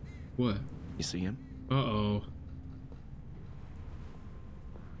 What? You see him? Uh-oh.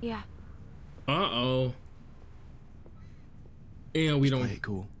 Yeah. Uh-oh. And we don't... Play it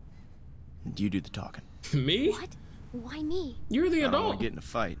cool. You do the talking. Me? What? Why me? You're the I don't adult. want to get in a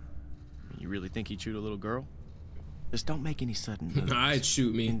fight. You really think he'd shoot a little girl? Just don't make any sudden moves. I'd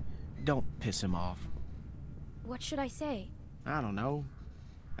shoot me. And don't piss him off. What should I say? I don't know.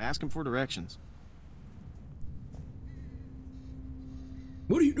 Ask him for directions.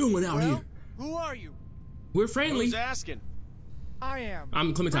 What are you doing out here? Who are you? We're friendly. Who's asking? I am.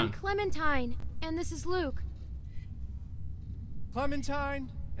 I'm Clementine. I'm Clementine, and this is Luke.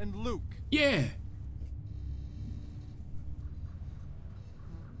 Clementine and Luke. Yeah.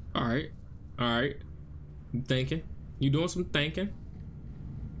 All right. You thinking? You doing some thinking?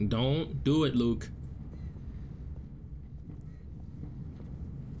 Don't do it, Luke.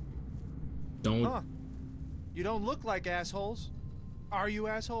 Don't. Huh. You don't look like assholes. Are you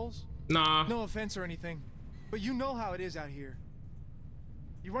assholes? Nah. No offense or anything, but you know how it is out here.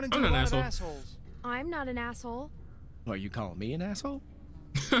 You run into I'm a not an lot asshole. of assholes. I'm not an asshole. Are you calling me an asshole?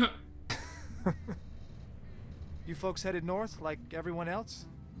 You folks headed north like everyone else?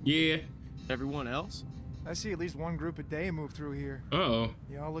 Yeah. Everyone else? I see at least one group a day move through here. Uh-oh.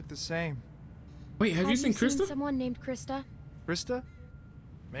 You all look the same. Wait, have you seen Krista? Someone named Krista? Krista?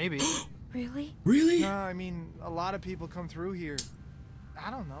 Maybe. Really? Really? No, I mean, a lot of people come through here.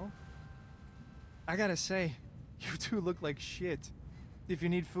 I don't know. I gotta say, you two look like shit. If you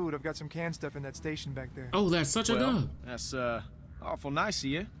need food, I've got some canned stuff in that station back there. Oh, that's such a dub. That's awful nice of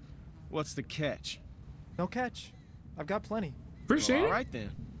you. What's the catch? No catch. I've got plenty. Appreciate it. All right then.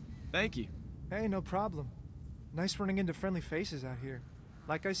 Thank you. Hey, no problem. Nice running into friendly faces out here.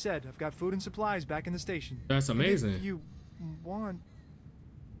 Like I said, I've got food and supplies back in the station. That's amazing. If you want...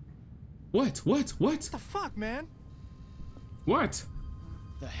 What? What the fuck, man? What?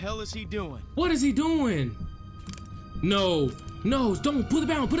 The hell is he doing? What is he doing? No. No, don't put it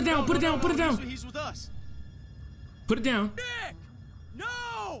down. Put it down. Put it down. Put it down. He's with us. Put it down. Nick!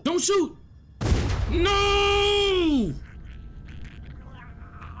 No! Don't shoot. No!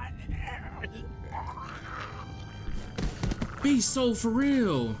 Be so for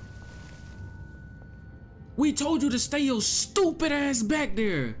real. We told you to stay your stupid ass back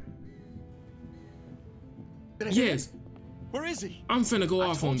there. Yes. Where is he? I'm finna go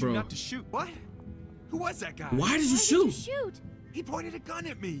off on I told you bro. not to shoot. What? Who was that guy? Why did you shoot? He pointed a gun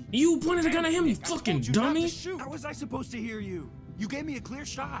at me. You pointed a gun at him, you fucking dummy. How was I supposed to hear you? You gave me a clear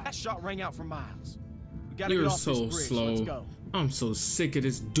shot. That shot rang out for miles. We gotta You're get off so this bridge. slow. Let's go. I'm so sick of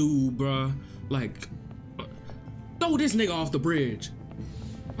this dude, bruh. Like, throw this nigga off the bridge.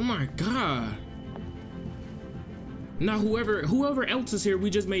 Oh my god. Now whoever else is here, we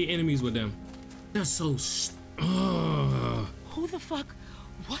just made enemies with them. That's so. Who the fuck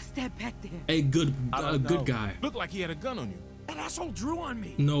was that back there? A good know. guy. Looked like he had a gun on you. That asshole drew on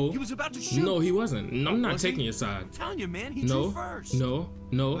me. No. He was about to shoot. No, he wasn't. I'm not Was taking he? your side. I'm telling you, man, he No. drew first. No.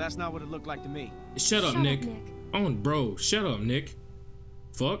 No. Well, that's not what it looked like to me. Shut up, Nick. On, bro. Shut up, Nick.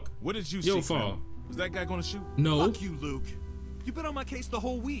 Fuck. What did you Your see? fault. Clem? Was that guy gonna shoot? No. Fuck you, Luke. You've been on my case the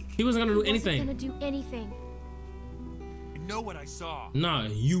whole week. He wasn't gonna do anything. Wasn't gonna do anything. I know what I saw. Nah,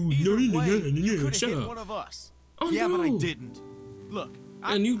 you. Could've Shut hit up. one of us. Oh, Yeah, no. but I didn't. Look.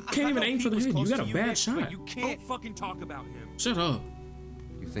 And you I can't even know aim Pete for the was head. You close got to a you, bad Nick, shot. But you can't fucking talk about him. Shut up.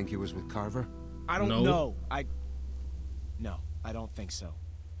 You think he was with Carver? I don't No. know. No, I don't think so.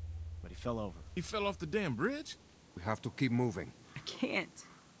 But he fell over. He fell off the damn bridge? We have to keep moving. I can't.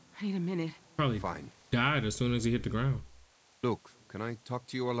 I need a minute. Probably Fine. died as soon as he hit the ground. Luke, can I talk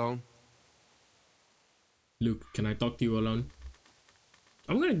to you alone? Luke, can I talk to you alone?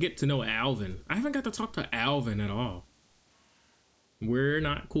 I'm gonna get to know Alvin. I haven't got to talk to Alvin at all. We're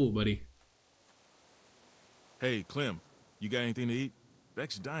not cool, buddy. Hey, Clem, you got anything to eat?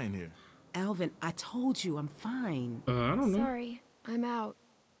 Beck's dying here. Alvin, I told you I'm fine. I don't know. Sorry, I'm out.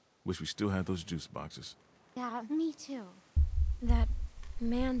 Wish we still had those juice boxes. Yeah, me too. That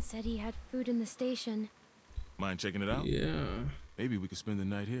man said he had food in the station. Mind checking it out? Yeah. Maybe we could spend the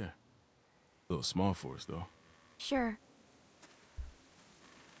night here. A little small for us, though. Sure.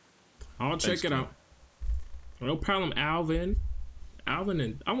 I'll check Thanks, it Clem. out. No problem, Alvin. Alvin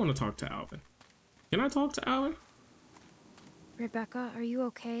and I want to talk to Alvin. Can I talk to Alvin? Rebecca, are you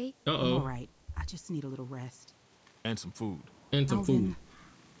okay? I'm Uh-oh. all right. I just need a little rest. And some food. And some Alvin. food.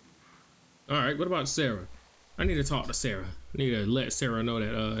 All right, what about Sarah? I need to talk to Sarah. I need to let Sarah know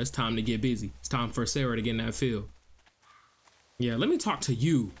that it's time to get busy. It's time for Sarah to get in that field. Yeah, let me talk to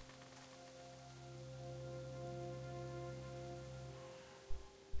you.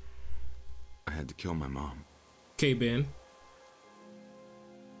 I had to kill my mom. Okay, Ben.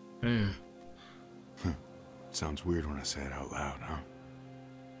 Man. Sounds weird when I say it out loud, huh?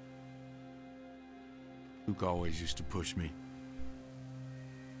 Luke always used to push me.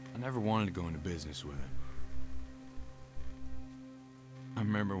 I never wanted to go into business with him. I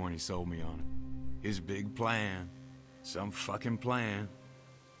remember when he sold me on it. His big plan. Some fucking plan.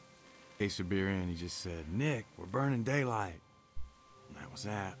 Case of beer in, he just said, "Nick, we're burning daylight." And that was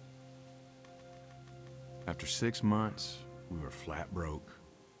that. After 6 months, we were flat broke.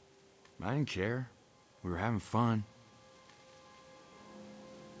 I didn't care. We were having fun.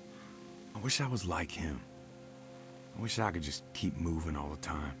 I wish I was like him. I wish I could just keep moving all the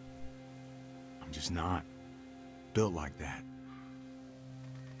time. I'm just not built like that.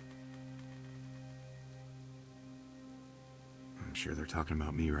 I'm sure they're talking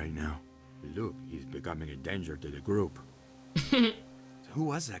about me right now. Look, he's becoming a danger to the group. Who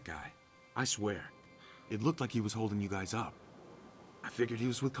was that guy? I swear, it looked like he was holding you guys up. I figured he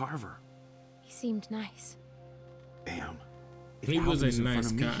was with Carver. He seemed nice. Damn. If He was a Alvin's in front nice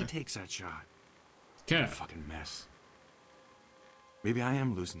of me, guy. he takes that shot. What Cat. a fucking mess. Maybe I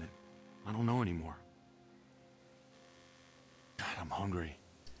am losing it. I don't know anymore. God, I'm hungry.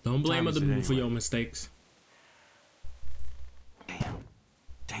 Don't blame What other time is it people for anyway? your mistakes.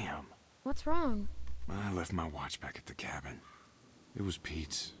 Damn. What's wrong? I left my watch back at the cabin. It was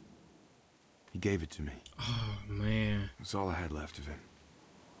Pete's. He gave it to me. Oh, man. That's all I had left of him.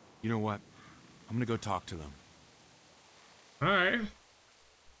 You know what? I'm gonna go talk to them. All right.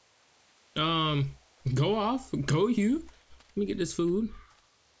 Go off. Go you. Let me get this food.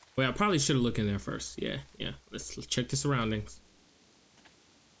 Wait, I probably should have looked in there first. Yeah. Let's check the surroundings.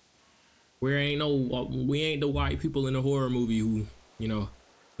 We ain't the white people in the horror movie who, you know,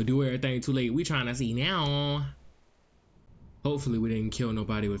 would do everything too late. We trying to see now. Hopefully we didn't kill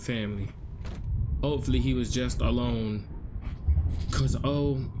nobody with family. Hopefully he was just alone. Cause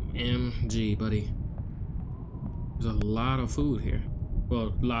OMG, buddy. There's a lot of food here.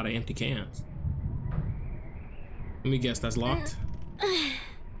 Well, a lot of empty cans. Let me guess, that's locked?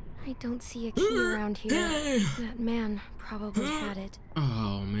 I don't see a key around here. That man probably had it.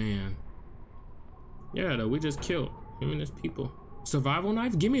 Oh, man. Yeah, though, we just killed him and his people. Survival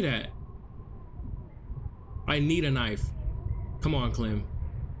knife? Give me that. I need a knife. Come on, Clem.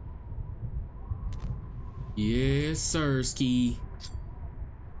 Yes, sir, Ski.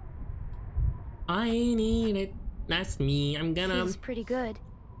 I need it. That's me. I'm gonna. Feels pretty good.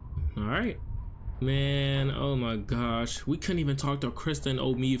 All right, man. Oh my gosh, we couldn't even talk to Kristen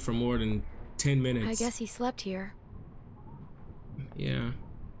old me for more than 10 minutes. I guess he slept here. Yeah.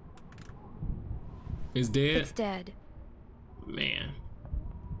 It's dead. It's dead. Man.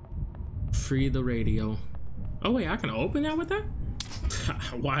 Free the radio. Oh wait, I can open that with that?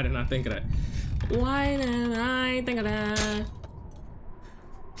 Why didn't I think of that? Why didn't I think of that?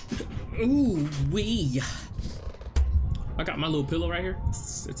 Ooh wee. I got my little pillow right here.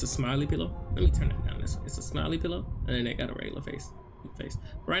 It's a smiley pillow. Let me turn it down this way. It's a smiley pillow, and then it got a regular face.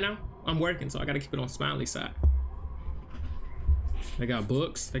 Right now, I'm working, so I gotta keep it on smiley side. They got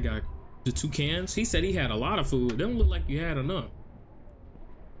books. They got the 2 cans. He said he had a lot of food. Don't look like you had enough.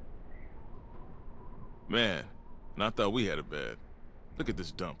 Man, and I thought we had it bad. Look at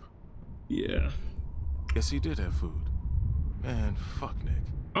this dump. Yeah. Guess he did have food. Man, fuck Nick.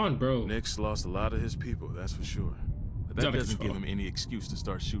 On, bro. Nick's lost a lot of his people, that's for sure. But that doesn't give him any excuse to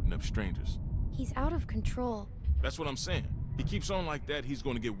start shooting up strangers. He's out of control. That's what I'm saying. He keeps on like that, he's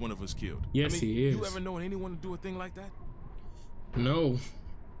going to get one of us killed. Yes, he is. You ever known anyone to do a thing like that? No.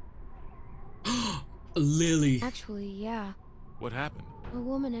 Lily. Actually, yeah. What happened? A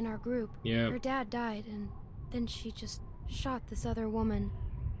woman in our group. Yeah. Her dad died, and then she just shot this other woman.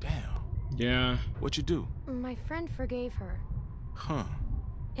 Damn. Yeah. What'd you do? My friend forgave her. Huh.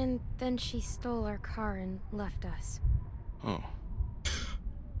 And then she stole our car and left us. Oh.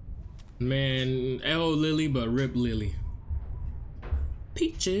 Man, L Lily, but rip Lily.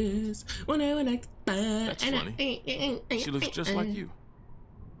 Peaches. That's funny. She looks just like you.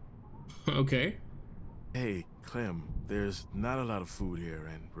 Okay. Hey, Clem, there's not a lot of food here,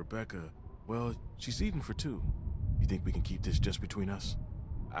 and Rebecca, well, she's eating for 2. You think we can keep this just between us?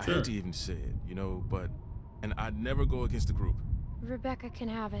 I Sure. hate to even say it, you know, and I'd never go against the group. Rebecca can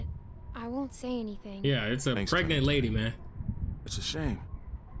have it. I won't say anything. Yeah, it's a pregnant lady, man. It's a shame.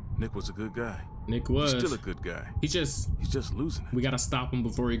 Nick was a good guy. Nick was. He's still a good guy. He's just losing it. We gotta stop him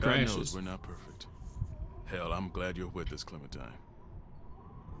before he God crashes. knows we're not perfect. Hell, I'm glad you're with us, Clementine.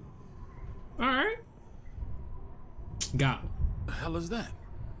 All right. Got. The hell is that?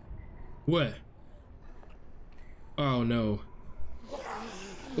 What? Oh no.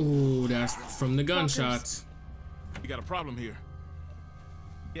 Ooh, that's from the gunshots. We got a problem here.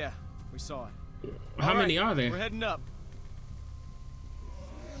 Yeah, we saw it. How many are there? We're heading up.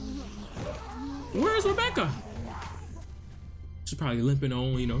 Where's Rebecca? She's probably limping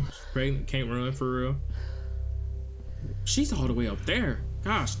on, you know, pregnant, can't run for real. She's all the way up there.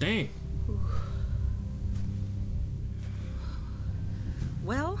 Gosh dang.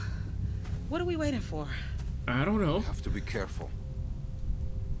 Well, what are we waiting for? I don't know. Have to be careful.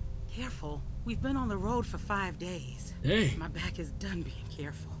 Careful. We've been on the road for 5 days. Hey. My back is done being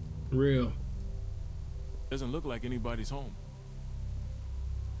careful. Real. Doesn't look like anybody's home.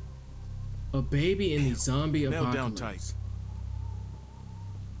 A baby in the zombie Nailed apocalypse. down tight.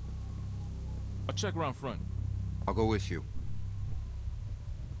 I'll check around front. I'll go with you.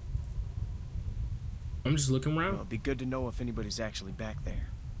 I'm just looking around. Well, it'd be good to know if anybody's actually back there.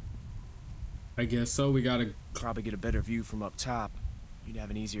 I guess so. We gotta probably get a better view from up top. You'd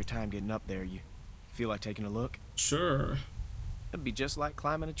have an easier time getting up there. You feel like taking a look? Sure. It'd be just like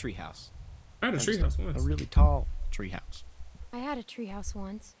climbing a treehouse. I had a treehouse once. A really tall treehouse. I had a treehouse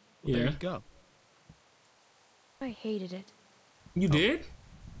once. Well, there Yeah. you go. I hated it. You did?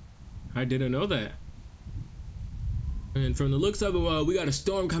 I didn't know that. And from the looks of it, we got a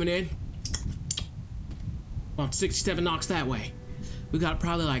storm coming in. About 67 knocks that way. We got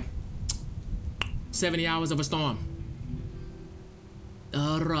probably like 70 hours of a storm.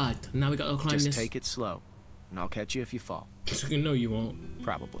 All right, now we gotta climb Just this. take it slow, and I'll catch you if you fall. No, you won't.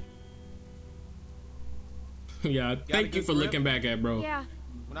 Probably. Yeah, thank you for looking back at, bro. Yeah.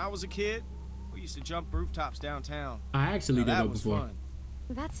 When I was a kid, we used to jump rooftops downtown. I actually Now, did that was before. fun.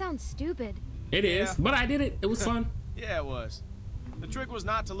 That sounds stupid. It is, Yeah. but I did it. It was fun. Yeah, it was. The trick was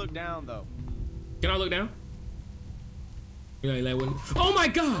not to look down, though. Can I look down? Yeah, that wouldn't. Oh my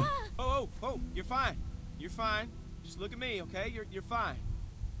God! Oh, you're fine. You're fine. Just look at me, okay? You're fine.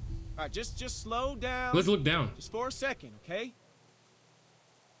 All right, just slow down. Let's look down. Just for a second, okay?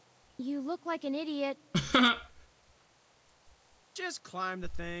 You look like an idiot. Just climb the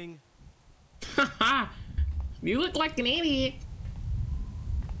thing. You look like an idiot.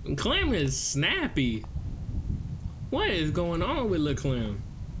 Clem is snappy. What is going on with Lil Clem?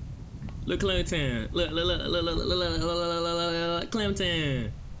 Lil Clemton.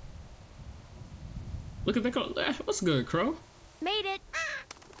 Clemton. Look at that. What's good, Crow? Made it.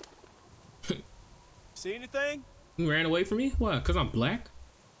 See anything? You ran away from me? What? Cause I'm black?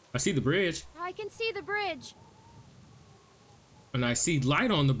 I see the bridge. I can see the bridge. And I see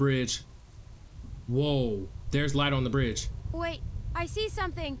light on the bridge. Whoa. There's light on the bridge. Wait, I see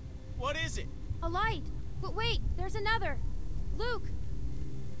something. What is it? A light. But wait, there's another. Luke.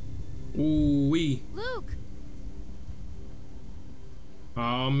 Ooh-wee. Luke.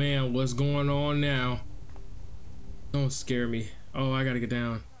 Oh man, what's going on now? Don't scare me. Oh, I gotta get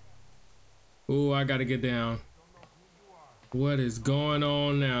down. Oh, I gotta get down. What is going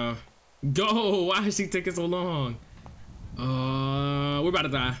on now? Go! Why is she taking so long? We're about to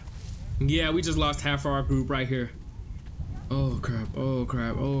die. Yeah, we just lost half of our group right here. Oh crap, oh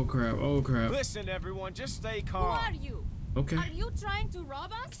crap, oh crap, oh crap. Listen, everyone, just stay Who calm. are you? Okay. Are you trying to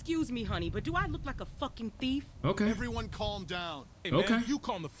rob us? Excuse me, honey, but do I look like a fucking thief? Okay. Everyone calm down. Hey, man, Okay. you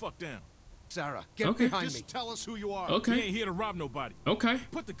calm the fuck down. Sarah, get Okay. behind Just me. tell us who you are. Okay. We ain't here to rob nobody. Okay.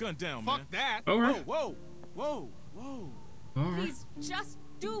 Put the gun down, Fuck man. that. All right. Whoa. All right. Please, just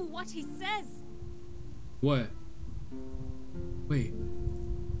do what he says. What? Wait.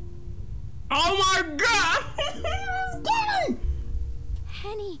 Oh my God!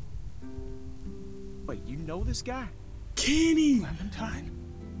 Henny. Wait, you know this guy? Kenny! Clementine.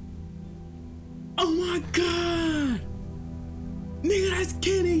 Oh my God! Nigga, that's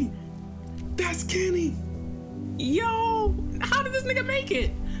Kenny! That's Kenny! Yo! How did this nigga make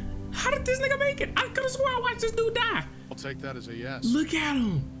it? How did this nigga make it? I could've swore I watched this dude die. I'll take that as a yes. Look at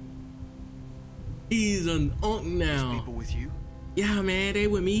him. He's an unk now. People with you? Yeah, man, they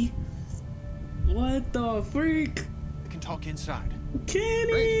with me. What the freak? We can talk inside. Kenny!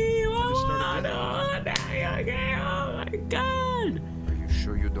 I just Oh started my God! Are you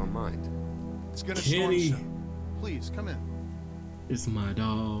sure you don't mind? It's gonna Kenny. storm soon. Please, come in. It's my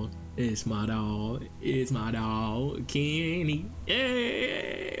dog. It's my dog. It's my dog. Kenny.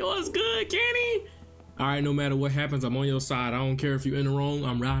 Hey, what's good, Kenny? All right, no matter what happens, I'm on your side. I don't care if you're in the wrong.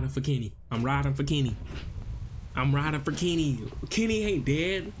 I'm riding for Kenny. I'm riding for Kenny. I'm riding for Kenny. Kenny ain't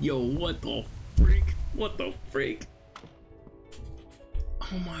dead. Yo, what the freak? What the freak?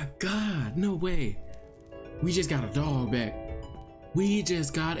 Oh my God, no way. We just got a dog back. We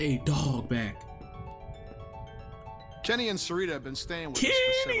just got a dog back. Kenny and Sarita have been staying with us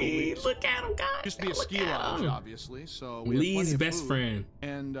for several Kenny, weeks. look at him, guys. Used to be a Look ski at lodge, him. obviously, so we have Lee's plenty of best food. friend.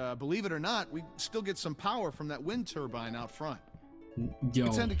 And believe it or not, we still get some power from that wind turbine out front. Yo, We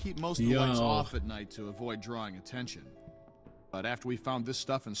tend to keep most of the lights yo. off at night to avoid drawing attention. But after we found this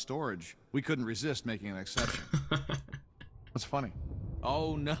stuff in storage, we couldn't resist making an exception. What's funny?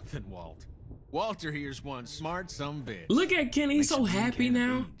 Oh, nothing, Walt. Walter here's one smart sumbitch. Look at Kenny, he's so Makes a mean happy can of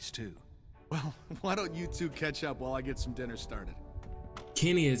now. beans, too. Well, why don't you two catch up while I get some dinner started?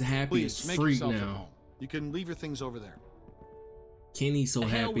 Kenny is happy Please, as make freak yourself at now. home. You can leave your things over there. Kenny's so The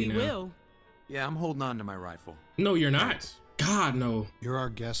hell happy we now. will. Yeah, I'm holding on to my rifle. No, you're not. Thanks. God, no. You're our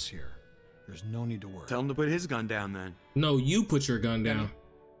guests here. There's no need to worry. Tell him to put his gun down then. No, you put your gun down.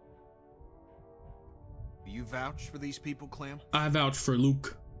 Do you vouch for these people, Clem? I vouch for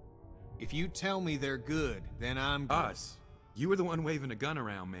Luke. If you tell me they're good, then I'm good. Us. You were the one waving a gun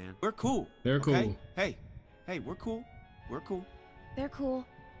around, man. We're cool. They're okay? cool. Hey, we're cool. We're cool. They're cool.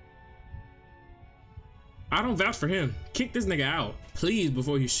 I don't vouch for him. Kick this nigga out, please,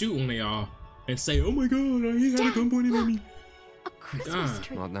 before you shoot one of y'all and say, "Oh my God, he had a gun pointed at me." A Christmas God.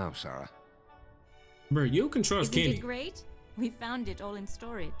 tree. Not now, Sarah. Bro, you can trust Isn't Kenny. it great? We found it all in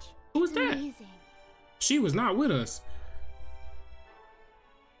storage. Who was that? Amazing. She was not with us.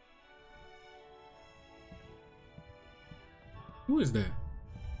 Who is that?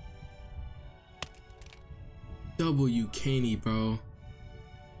 WoahhTonyy, bro.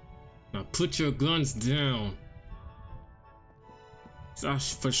 Now put your guns down. I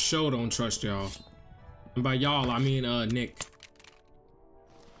for sure don't trust y'all. And by y'all, I mean Nick.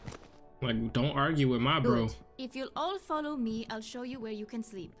 Like, don't argue with my bro. Good. If you'll all follow me, I'll show you where you can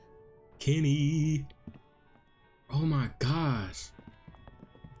sleep. Kenny. Oh my gosh.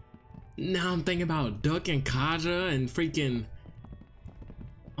 Now I'm thinking about Duck and Kaja and freaking.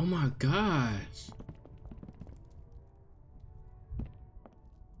 Oh my gosh.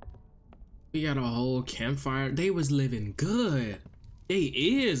 We got a whole campfire. They was living good. They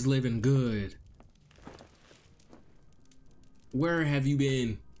is living good. Where have you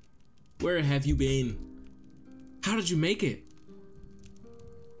been? Where have you been? How did you make it?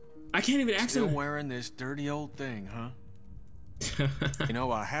 I can't even ask Still him. wearing this dirty old thing, huh? You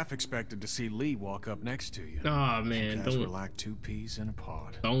know, I half expected to see Lee walk up next to you. Oh man, You guys don't were like two peas in a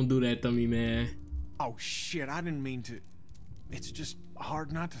pod. don't do that to me, man. Oh shit, I didn't mean to. It's just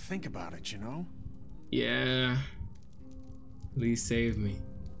hard not to think about it, you know? Yeah. Lee saved me.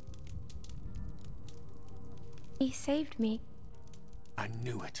 He saved me. I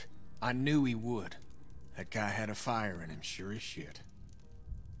knew it. I knew he would. That guy had a fire in him, sure as shit.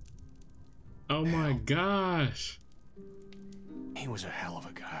 Oh my gosh. He was a hell of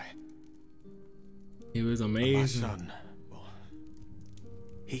a guy. He was But amazing. my son, well,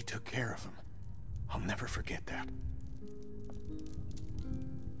 he took care of him. I'll never forget that.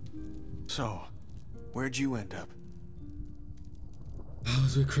 So, where'd you end up? I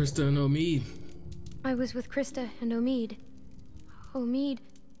was with Krista and Omid. I was with Krista and Omid. Omid,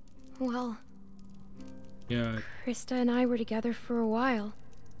 well, Yeah. Krista and I were together for a while,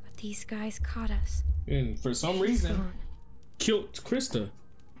 but these guys caught us. And for some She's reason, gone. killed Krista.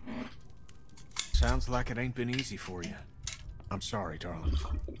 Sounds like it ain't been easy for you. I'm sorry, darling.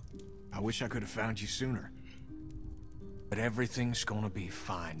 I wish I could have found you sooner. But everything's gonna be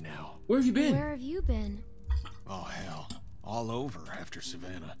fine now. Where have you been? Where have you been? Oh, hell. All over after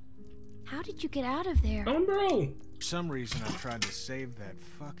Savannah. How did you get out of there? Oh, bro. For some reason, I tried to save that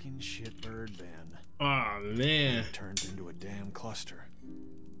fucking shitbird then. Oh, man. It turned into a damn cluster.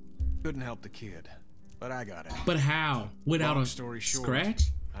 Couldn't help the kid, but I got out. But how? Without Long a story short, scratch?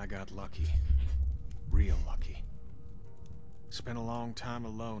 I got lucky. Real lucky. Spent a long time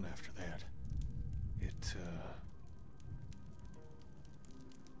alone after that. It,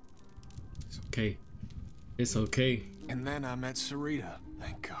 It's okay. It's okay. And then I met Sarita,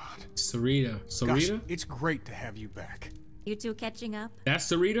 thank God. Sarita. Sarita? Gosh, it's great to have you back. You two catching up? That's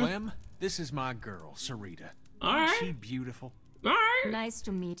Sarita? Clem, this is my girl, Sarita. All right. Isn't she beautiful? All right. Nice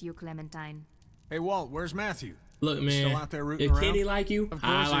to meet you, Clementine. Hey, Walt, where's Matthew? Look, man. Still out there rooting if around? Kenny like you, Of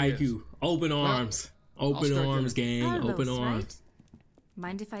I course he like is. you. Open arms. Open start arms, gang. Carlos, Open right? arms.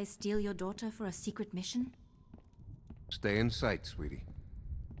 Mind if I steal your daughter for a secret mission? Stay in sight, sweetie.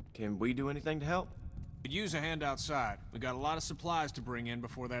 Can we do anything to help? Could use a hand outside. We got a lot of supplies to bring in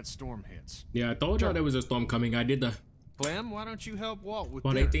before that storm hits. Yeah, I told y'all there was a storm coming. I did the Clem, why don't you help Walt with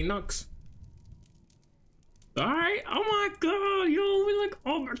 118 knocks. All right. Oh my God, yo, we like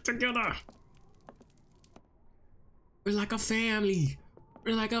all back together. We're like a family.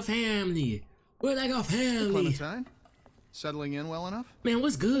 We're like a family. We're like a family. Clementine? Settling in well enough? Man,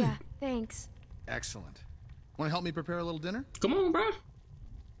 what's good? Yeah, thanks. Excellent. Want to help me prepare a little dinner? Come on, bro.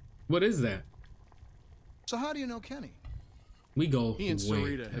 What is that? So how do you know Kenny? We go He and way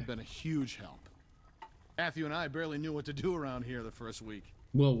Sarita back. have been a huge help. Matthew and I barely knew what to do around here the first week.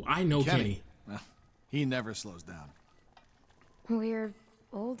 Well, I know Kenny. Well, he never slows down. We're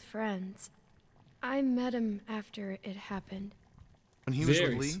old friends. I met him after it happened. When he was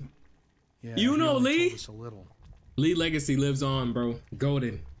Very with Lee? soon. Yeah, You he know only Lee? told us a little. Lee legacy lives on, bro.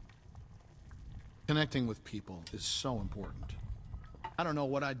 Golden. Connecting with people is so important. I don't know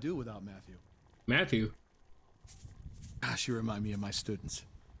what I'd do without Matthew. Matthew. Gosh, you remind me of my students.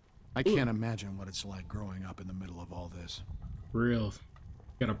 I can't imagine what it's like growing up in the middle of all this. Real.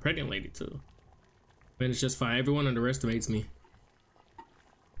 Got a pregnant lady too. Man, it's just fine. Everyone underestimates me.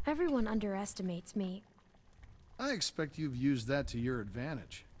 Everyone underestimates me. I expect you've used that to your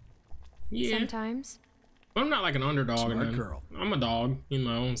advantage. Yeah. Sometimes. I'm not like an underdog or Smart nothing. girl. I'm a dog in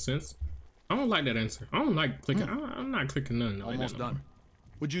my own sense. I don't like that answer. I don't like clicking. I'm not clicking nothing. like Almost that no done. more.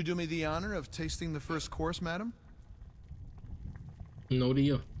 Would you do me the honor of tasting the first course, madam? No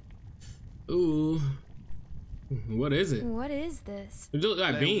deal. Ooh. What is it? What is this? It looks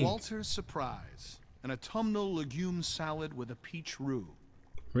like Le beans. Walter surprise. an autumnal legume salad with a peach roux.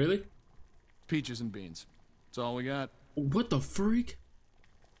 Really? Peaches and beans. That's all we got. What the freak?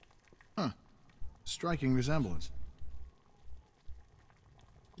 Huh. Striking resemblance.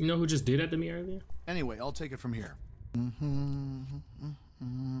 You know who just did that to me earlier? Anyway, I'll take it from here.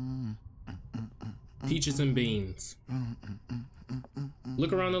 Peaches and beans.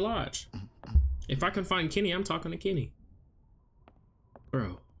 Look around the lodge. If I can find Kenny, I'm talking to Kenny.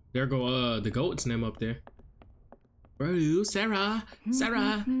 Bro, there go the goat's name up there. Bro, Sarah.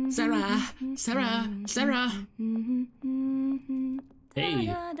 Hey.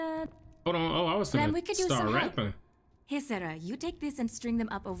 Hold on. Oh, I was Clem, gonna we could use start some help. rapping. Hey, Sarah, you take this and string them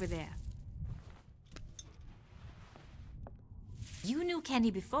up over there. You knew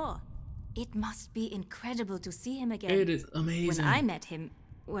Kenny before. It must be incredible to see him again. It is amazing. When I met him,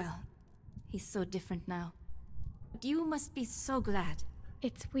 well, he's so different now. But you must be so glad.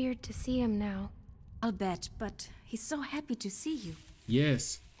 It's weird to see him now. I'll bet, but he's so happy to see you.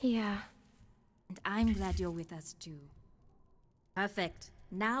 Yes. Yeah. And I'm glad you're with us too. Perfect.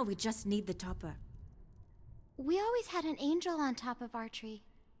 Now we just need the topper. We always had an angel on top of our tree.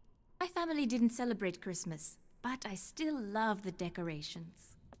 My family didn't celebrate Christmas, but I still love the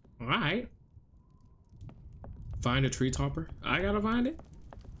decorations. Alright. Find a tree topper. I gotta find it.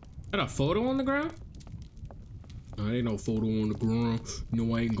 Got a photo on the ground? No, ain't no photo on the ground.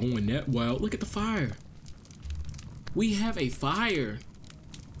 No, I ain't going that wild. Look at the fire. We have a fire.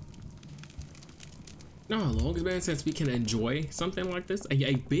 Know how long it's been since we can enjoy something like this?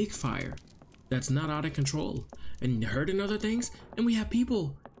 A big fire that's not out of control and hurting other things. And we have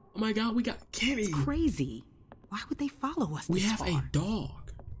people. Oh my god, we got Kenny. It's crazy. Why would they follow us? We this have far? a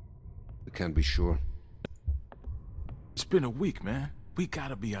dog. We can't be sure. It's been a week, man. We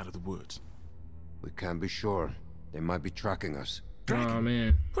gotta be out of the woods. We can't be sure. They might be tracking us. Oh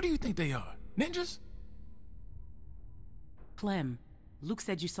man. What do you think they are? Ninjas? Clem, Luke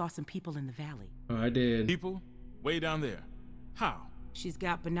said you saw some people in the valley. Oh, I did. People? Way down there. How? She's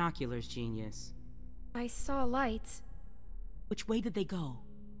got binoculars, genius. I saw lights. Which way did they go?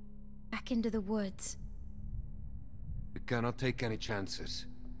 Back into the woods. We cannot take any chances.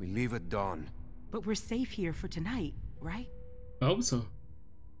 We leave at dawn. But we're safe here for tonight, right? I hope so.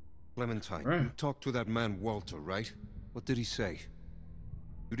 Clementine, Right. you talked to that man Walter, right? What did he say?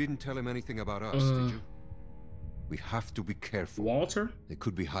 You didn't tell him anything about us, did you? We have to be careful. Walter? They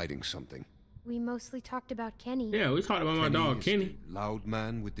could be hiding something. We mostly talked about Kenny. Yeah, we talked about my dog, is Kenny. the loud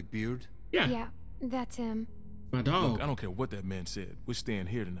man with the beard? Yeah. Yeah, that's him. My dog. Look, I don't care what that man said. We're staying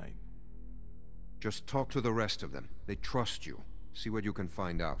here tonight. Just talk to the rest of them. They trust you. See what you can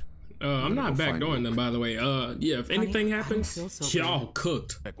find out. I'm not go find backdooring Luke. them, by the way. Yeah, if anything I don't happens, feel so y'all good.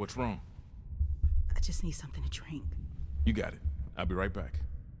 cooked. Heck, what's wrong? I just need something to drink. You got it. I'll be right back.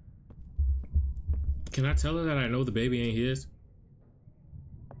 Can I tell her that I know the baby ain't his?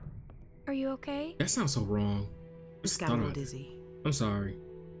 Are you okay? That sounds so wrong. Just got a thought little about it. dizzy. I'm sorry.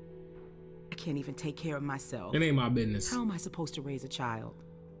 I can't even take care of myself. It ain't my business. How am I supposed to raise a child?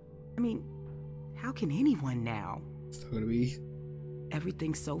 I mean, how can anyone now? It's gonna be.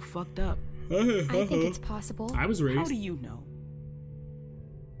 Everything's so fucked up. I think it's possible. I was raised. How do you know?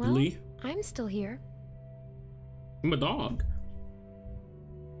 Well, Lee? I'm still here. I'm a dog.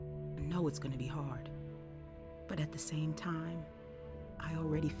 I know it's gonna be hard. But at the same time, I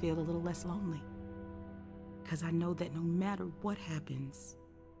already feel a little less lonely. Because I know that no matter what happens,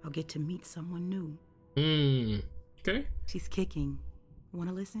 I'll get to meet someone new. Okay. She's kicking.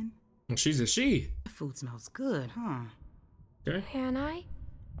 Wanna listen? Well, she's a she. The food smells good, huh? Okay. Can I?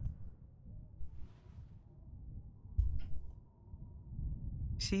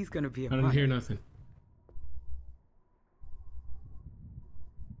 She's gonna be a I didn't hear nothing.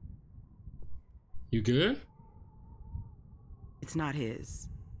 You good? It's not his.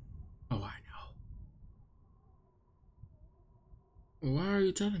 Oh, I know. Why are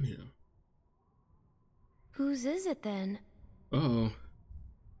you telling me though? Whose is it then? Uh-oh.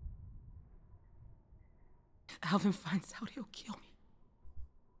 If Alvin finds out, he'll kill me.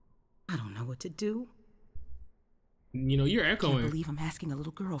 I don't know what to do. You know, you're I echoing. can't believe I'm asking a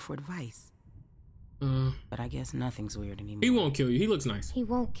little girl for advice. But I guess nothing's weird anymore. He won't kill you. He looks nice. He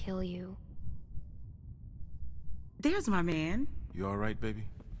won't kill you. There's my man. You all right, baby?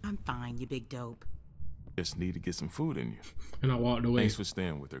 I'm fine, you big dope. Just need to get some food in you. And I walked away. Thanks for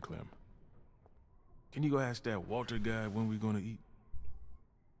staying with her, Clem. Can you go ask that Walter guy when we're gonna eat?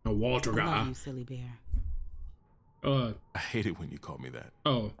 A Walter I guy. love you, silly bear. I hate it when you call me that.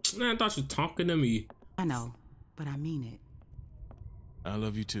 Oh, man, I thought you were talking to me. I know, but I mean it. I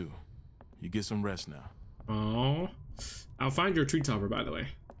love you too. You get some rest now. Oh, I'll find your tree topper, by the way.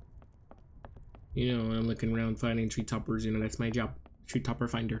 You know, I'm looking around finding tree toppers. You know, that's my job. Tree topper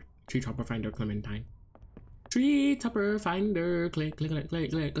finder. Tree topper finder Clementine. Tree topper finder. Click, click, click,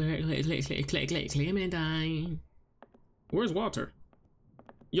 click, click, click, click, click, click, click, click, Clementine. Where's Walter?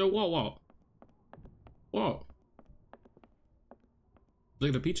 Yo, Walt. Look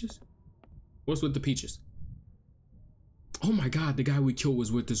at the peaches. What's with the peaches? Oh my god, the guy we killed was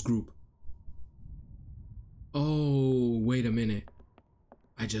with this group. Oh, wait a minute.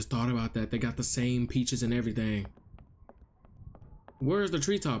 I just thought about that. They got the same peaches and everything. Where's the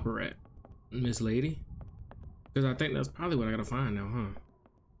tree topper at, Miss Lady? Because I think that's probably what I gotta find now, huh?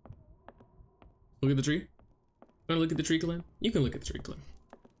 Look at the tree. Wanna look at the tree, Clem? You can look at the tree, Clem.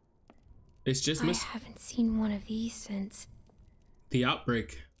 It's just I haven't seen one of these since the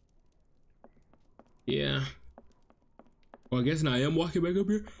outbreak. Yeah. Well, I guess now I am walking back up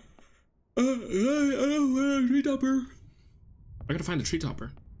here. Tree topper. I gotta find the tree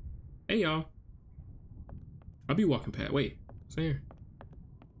topper. Hey, y'all. I'll be walking past. Wait, what's in here?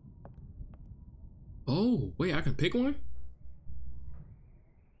 Oh, wait, I can pick one?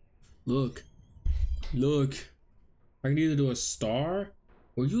 Look. Look. I can either do a star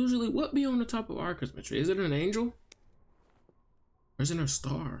or usually what be on the top of our Christmas tree? Is it an angel? Or is it a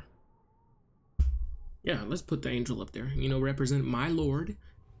star? Yeah, let's put the angel up there. You know, represent my Lord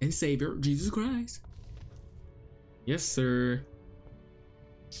and Savior, Jesus Christ. Yes, sir.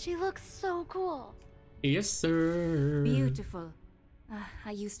 She looks so cool. Yes, sir. Beautiful.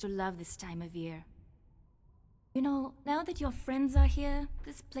 I used to love this time of year. You know, now that your friends are here,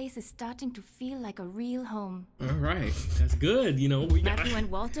 this place is starting to feel like a real home. All right, that's good. You know, we got Matthew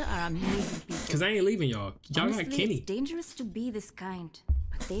and Walter are amazing people. Cause I ain't leaving y'all. Y'all got Kenny. It's dangerous to be this kind,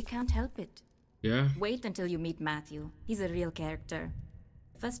 but they can't help it. Yeah. Wait until you meet Matthew. He's a real character.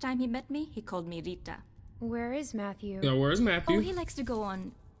 First time he met me, he called me Rita. Where is Matthew? Yeah, where's Matthew? Oh, he likes to go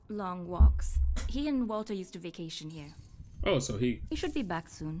on long walks. He and Walter used to vacation here. Oh, so he should be back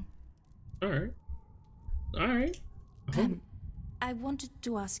soon. All right. All right. I wanted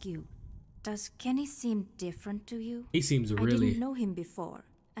to ask you, does Kenny seem different to you? He seems I really... didn't know him before,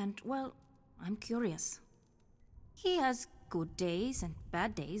 and, well, I'm curious. He has good days and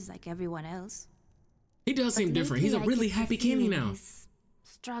bad days like everyone else. He does seem different. He's a really happy Kenny now. He's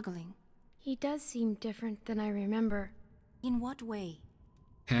struggling. He does seem different than I remember. In what way?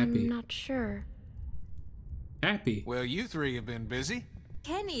 Happy. I'm not sure. Happy. Well, you three have been busy.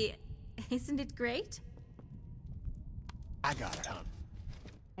 Kenny, isn't it great? I got it, hon.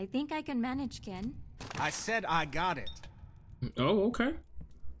 I think I can manage, Ken. I said I got it. Oh, okay.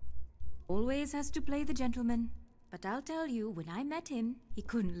 Always has to play the gentleman. But I'll tell you, when I met him, he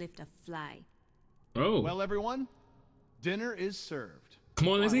couldn't lift a fly. Oh. Well, everyone, dinner is served. Come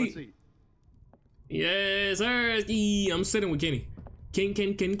on, let's eat. Yes, sir. I'm sitting with Kenny. Ken.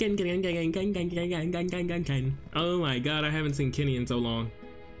 Oh my god, I haven't seen Kenny in so long.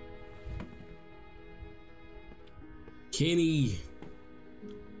 Kenny,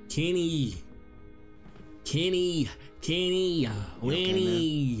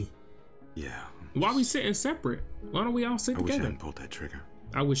 Winnie. Yeah. Why are we sitting separate? Why don't we all sit together? I wish I hadn't pulled that trigger.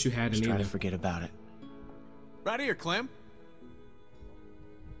 I wish you hadn't Just try either. to forget about it. Right here, Clem.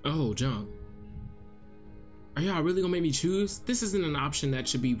 Oh, John. Are y'all really gonna make me choose? This isn't an option that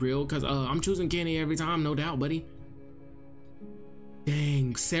should be real, cause I'm choosing Kenny every time, no doubt, buddy.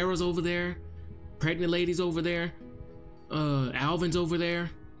 Dang, Sarah's over there. Pregnant lady's over there. Alvin's over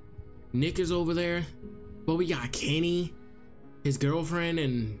there. Nick is over there. But we got Kenny, his girlfriend,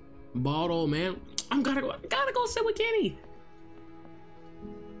 and bald old man. I gotta go sit with Kenny.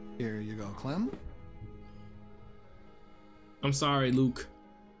 Here you go, Clem. I'm sorry, Luke.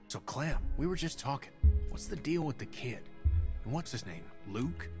 So, Clem, we were just talking. What's the deal with the kid? And what's his name?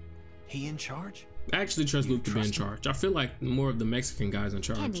 Luke? He in charge? I actually trust Luke to be in charge. I feel like more of the Mexican guys in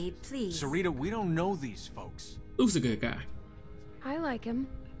charge. Kenny, please. Sarita, we don't know these folks. Luke's a good guy. I like him.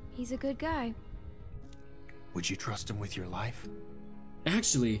 He's a good guy. Would you trust him with your life?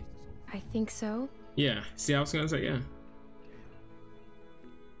 Actually. I think so. Yeah. See, I was gonna say yeah.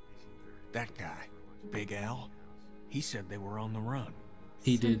 That guy, Big Al, he said they were on the run.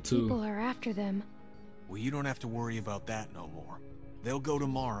 He did too. People are after them. Well, you don't have to worry about that no more. They'll go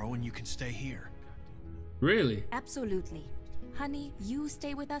tomorrow and you can stay here. Really? Absolutely. Honey, you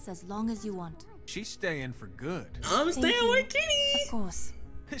stay with us as long as you want. She's staying for good. I'm staying with Kenny. Of course.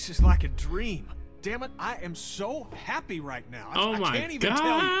 This is like a dream. Damn it, I am so happy right now. Oh my I can't even god.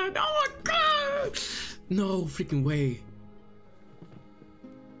 tell you. Oh my god. No freaking way.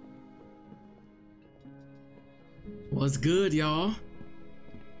 What's good, y'all?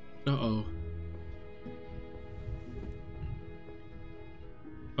 Uh-oh.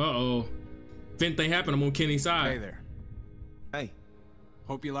 Uh-oh. If anything happen, I'm on Kenny's side. Hey there. Hey.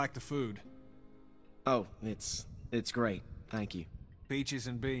 Hope you like the food. Oh, it's great. Thank you. Peaches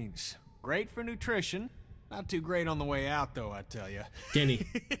and beans. Great for nutrition. Not too great on the way out, though, I tell you. Kenny.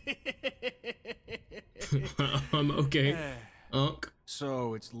 I'm okay. Unc.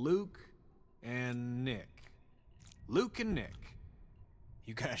 So it's Luke and Nick. Luke and Nick.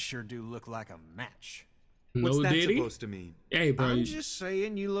 You guys sure do look like a match. What's No that diddy? supposed to mean? Hey, bro. I'm just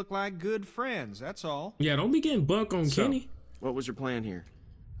saying you look like good friends, that's all. Yeah, don't be getting buck on So, Kenny. what was your plan here?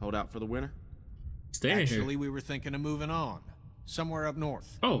 Hold out for the winter? Staying Actually, here. we were thinking of moving on. Somewhere up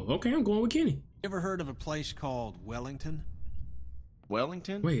north. Oh, okay. I'm going with Kenny. Ever heard of a place called Wellington?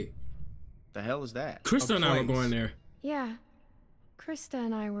 Wellington? Wait. The hell is that? Krista and I were going there. Yeah. Krista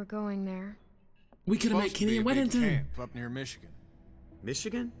and I were going there. We could have met Kenny in Weddington. Camp up near Michigan.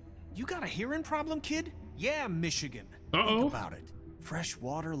 Michigan? You got a hearing problem, kid? Yeah, Michigan. Uh-oh. Think about it. Fresh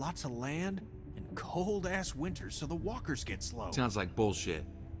water, lots of land, and cold-ass winters so the walkers get slow. Sounds like bullshit.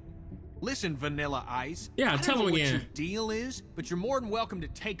 Listen, Vanilla Ice. Yeah, I don't tell know him what again. your deal is, but you're more than welcome to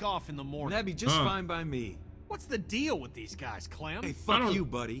take off in the morning. That'd be just fine by me. What's the deal with these guys, Clem? Hey, fuck you,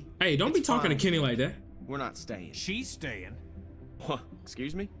 buddy. Hey, don't be It's talking fine. to Kenny like that. We're not staying. She's staying. What?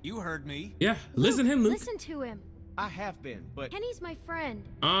 Excuse me? You heard me. Yeah, listen to him, Luke. Listen to him. I have been, but... Kenny's my friend.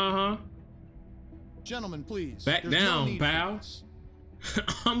 Uh-huh. Gentlemen, please. Back There's no down, need for pal. this.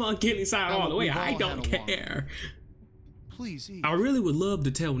 I'm on Kenny's side Now, all the way. we've I all don't had a care. Please eat. I really would love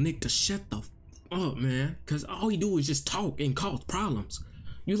to tell Nick to shut the f up, man. Because all he do is just talk and cause problems.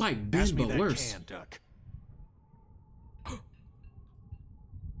 You like Pass Ben, me but that worse. can, Duck.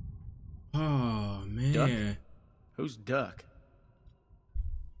 Oh, man. Duck? Who's Duck?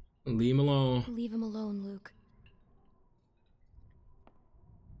 Leave him alone. Leave him alone, Luke.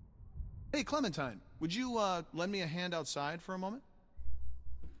 Hey, Clementine, would you lend me a hand outside for a moment?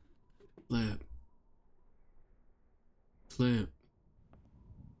 Flip. Flip.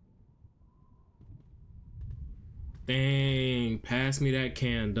 Dang, pass me that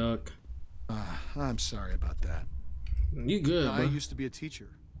can, Duck. I'm sorry about that. You good, I bro. used to be a teacher,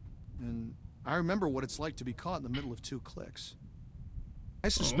 and I remember what it's like to be caught in the middle of two cliques. I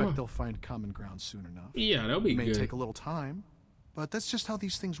suspect they'll find common ground soon enough. Yeah, that'll be It may good. take a little time, but that's just how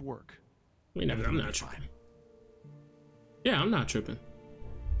these things work. I'm Everything will not be tripping. fine. Yeah, I'm not tripping.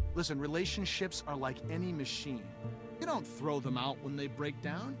 Listen, relationships are like any machine. You don't throw them out when they break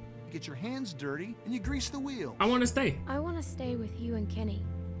down. You get your hands dirty and you grease the wheel. I want to stay. I want to stay with you and Kenny.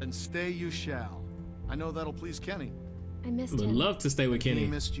 And stay you shall. I know that'll please Kenny. I missed Would him. love to stay with He Kenny.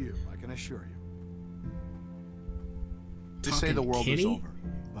 missed you, I can assure you. They say Talking the world is Kenny? over,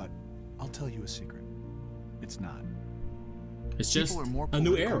 but I'll tell you a secret. It's not. It's just People are more a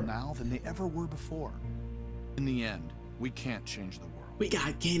new political era. now than they ever were before. In the end, we can't change the world. We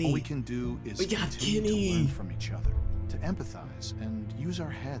got Kenny. All we can do is We got continue Kenny. to learn from each other, to empathize and use our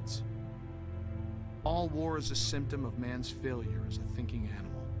heads. All war is a symptom of man's failure as a thinking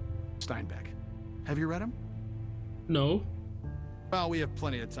animal. Steinbeck. Have you read him? No. Well, we have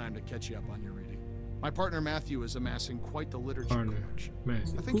plenty of time to catch you up on your reading. My partner Matthew is amassing quite the literature collection.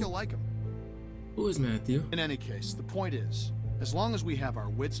 Matthew. I think you'll like him. Who is Matthew? In any case, the point is, as long as we have our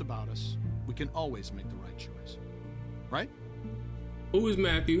wits about us, we can always make the right choice. Right? Who is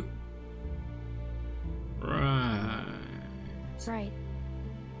Matthew? Right. Right.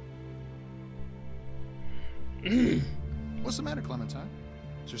 What's the matter, Clementine?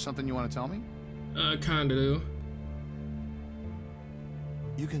 Is there something you want to tell me? Kinda do.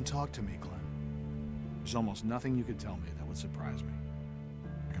 You can talk to me, Clem. There's almost nothing you could tell me that would surprise me.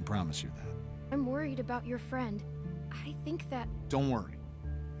 I can promise you that. I'm worried about your friend. I think that... Don't worry.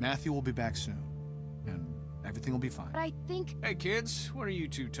 Matthew will be back soon, and everything will be fine. But I think... Hey, kids, what are you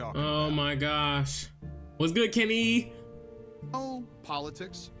two talking Oh my gosh. What's good, Kenny? Oh,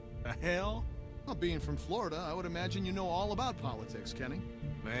 politics. The hell? Well, being from Florida, I would imagine you know all about politics, Kenny.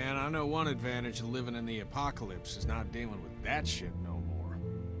 Man, I know one advantage of living in the apocalypse is not dealing with that shit no more.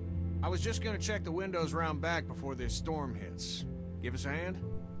 I was just gonna check the windows round back before this storm hits. Give us a hand?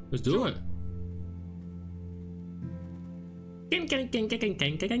 Let's do it.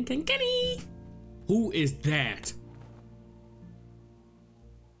 Kenny. Who is that?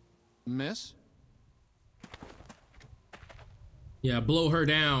 Miss? Yeah, blow her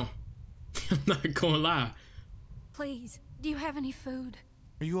down. I'm not gonna lie. Please, do you have any food?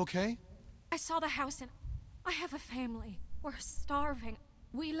 Are you okay? I saw the house and I have a family. We're starving.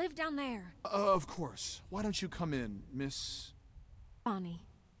 We live down there. Of course. Why don't you come in, Miss... Bonnie.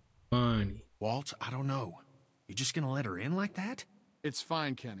 Bonnie. Walt, I don't know. You just gonna let her in like that? It's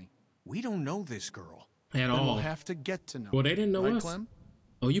fine, Kenny. We don't know this girl. At Then all. we'll have to get to know Well, they her. didn't know Right, us. Clem?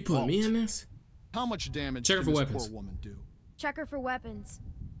 Oh, you put me Walt. in this? How much damage Check her can for this weapons. poor woman do? Check her for weapons.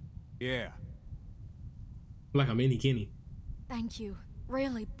 Yeah. Like a mini Kenny. Thank you.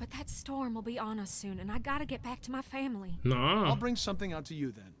 Really, but that storm will be on us soon, and I gotta get back to my family. Nah. I'll bring something out to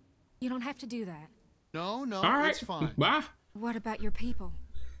you then. You don't have to do that. No, All right. it's fine. Bye. What about your people?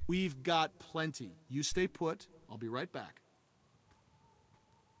 We've got plenty. You stay put. I'll be right back.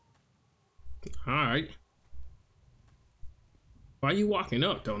 All right. Why you walking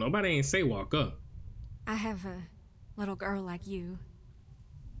up though? Nobody ain't say walk up. I have a little girl like you.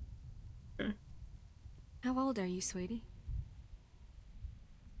 Okay. How old are you, sweetie?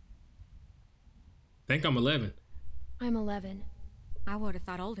 Think I'm 11. I'm 11. I would have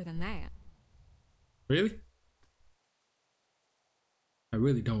thought older than that. Really? I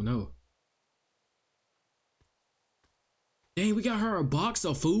really don't know. Dang, we got her a box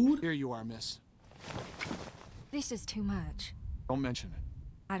of food? Here you are, miss. This is too much. Don't mention it.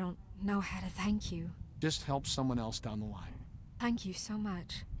 I don't know how to thank you. Just help someone else down the line. Thank you so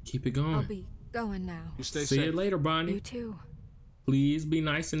much. Keep it going. I'll be going now. You stay See safe. you later, Bonnie. You too. Please be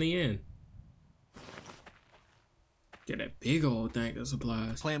nice in the end. Get that big old thing of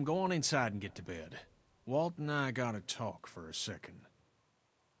supplies. Clem, go on inside and get to bed. Walt and I gotta talk for a second.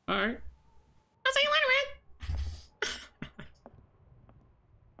 All right. I'll see you later, man.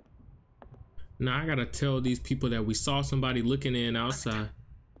 Now I gotta tell these people that we saw somebody looking in outside.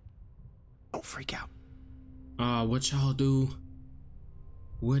 Don't freak out. What y'all do?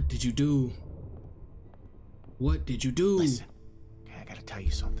 What did you do? What did you do? Listen, okay, I gotta tell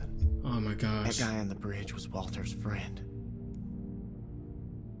you something. Oh my gosh. That guy on the bridge was Walter's friend.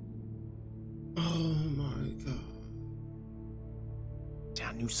 Oh my god. See,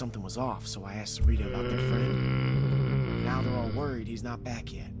 I knew something was off, so I asked Sarita about their friend. Now they're all worried he's not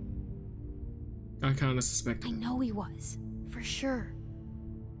back yet. I kind of suspected. I know he was. For sure.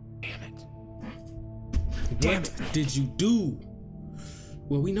 Damn it. What did you do?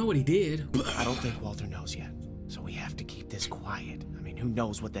 Well, we know what he did. But I don't think Walter knows yet, so we have to keep this quiet. I mean, who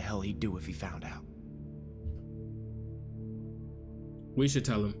knows what the hell he'd do if he found out. We should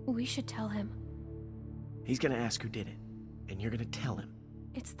tell him. We should tell him. He's gonna ask who did it, and you're gonna tell him.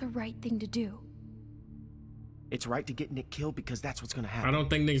 It's the right thing to do. It's right to get Nick killed because that's what's gonna happen. I don't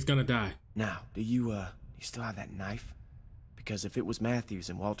think Nick's gonna die. Now, do you still have that knife? Because if it was Matthews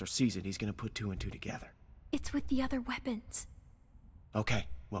and Walter sees it, he's gonna put two and two together. It's with the other weapons. Okay,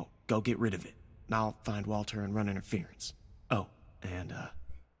 well, go get rid of it. And I'll find Walter and run interference. Oh, and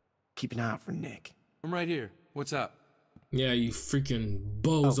keep an eye out for Nick. I'm right here. What's up? Yeah, you freaking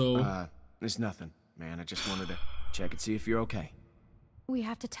bozo. Oh, it's nothing, man. I just wanted to check and see if you're okay. We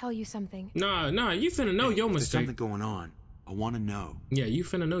have to tell you something. Nah, you finna know your If there's mistake. something going on. I want to know. Yeah, you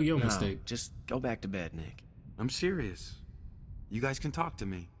finna know your No, mistake. just go back to bed, Nick. I'm serious. You guys can talk to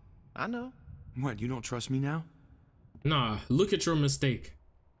me. I know. What, you don't trust me now? Nah, look at your mistake.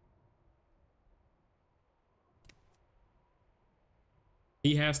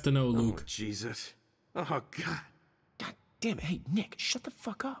 He has to know, Luke. Oh, Jesus. Oh, God. God damn it. Hey, Nick, shut the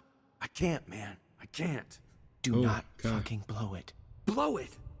fuck up. I can't, man. I can't. Do Oh, not God. fucking blow it. Blow it.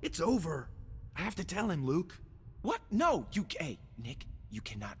 It's over. I have to tell him, Luke. What? No, hey, Nick, you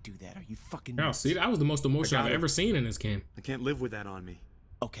cannot do that. Are you fucking Oh, nuts? see, that was the most emotion I got I've it. ever seen in this game. I can't live with that on me.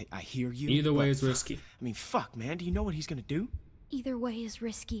 Okay, I hear you. Either way, but- it's risky. I mean, fuck, man. Do you know what he's gonna do? Either way is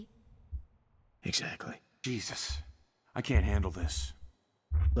risky. Exactly. Jesus. I can't handle this.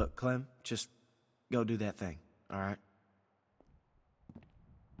 Look, Clem, just go do that thing, all right?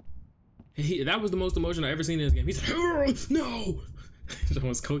 That was the most emotion I've ever seen in this game. He's like, no! That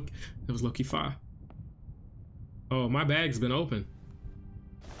was low-key fire. Oh, my bag's been open.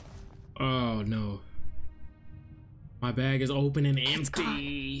 Oh, no. My bag is open and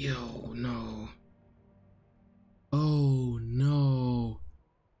empty. Oh, no. Oh, no.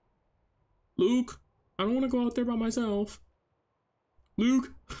 Luke, I don't want to go out there by myself.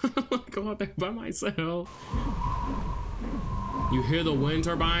 Luke, I don't want to go out there by myself. You hear the wind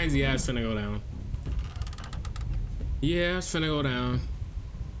turbines? Yeah, it's finna go down. Yeah, it's finna go down.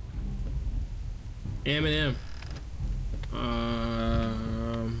 Eminem.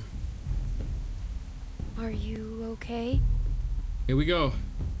 Are you okay? Here we go.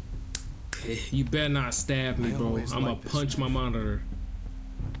 You better not stab me, bro. I'm gonna punch my monitor.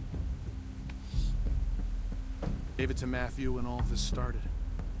 Gave it to Matthew when all this started.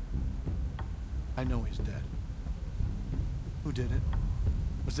 I know he's dead. Who did it?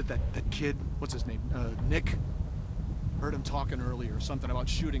 Was it that kid? What's his name? Nick? Heard him talking earlier, something about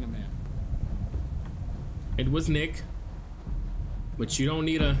shooting a man. It was Nick. But you don't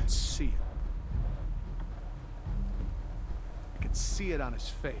need a... I can see it. I can see it on his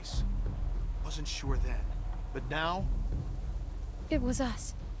face. Wasn't sure then, but now? It was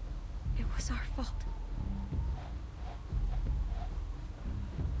us. It was our fault.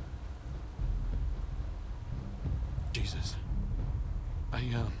 Jesus. I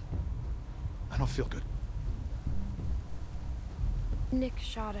don't feel good. Nick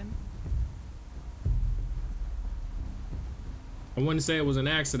shot him. I wouldn't say it was an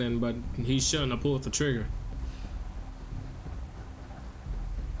accident, but he shouldn't have pulled the trigger.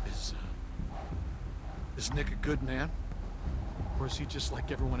 Is Nick a good man? Or is he just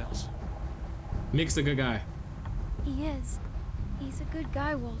like everyone else? Nick's a good guy. He is. He's a good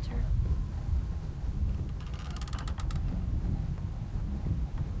guy, Walter.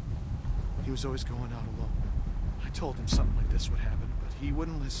 He was always going out alone. I told him something like this would happen, but he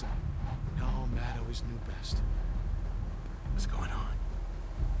wouldn't listen. No, Matt always knew best. What's going on?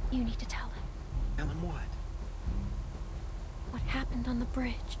 You need to tell him. Tell him what? What happened on the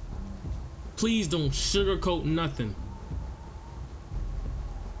bridge? Please don't sugarcoat nothing.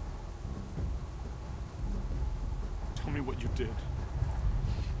 Tell me what you did.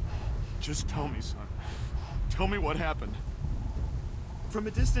 Just tell me, son. Tell me what happened. From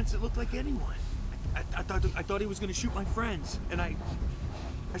a distance, it looked like anyone. I thought he was gonna shoot my friends, and I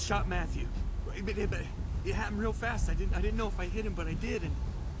shot Matthew. But it happened real fast. I didn't know if I hit him, but I did, and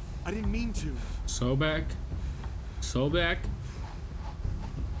I didn't mean to. So back.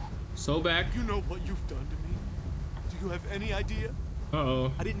 You know what you've done to me? Do you have any idea?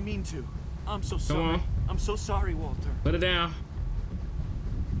 Uh-oh. I didn't mean to. I'm so Come sorry. on. I'm so sorry, Walter. Put it down.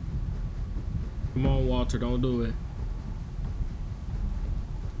 Come on, Walter, don't do it.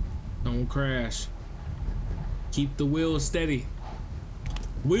 Don't crash. Keep the wheel steady.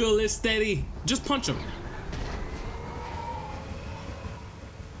 Wheel is steady. Just punch him.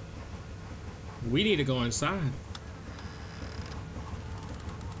 We need to go inside.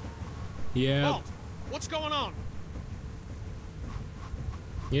 Yeah. Walt, what's going on?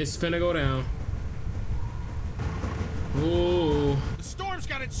 It's finna go down. Ooh. The storm's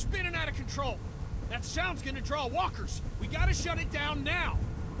got it spinning out of control. That sound's gonna draw walkers. We gotta shut it down now.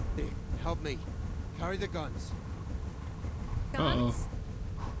 Hey, help me. Carry the guns. Uh-oh.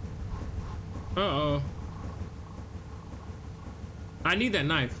 Uh-oh. I need that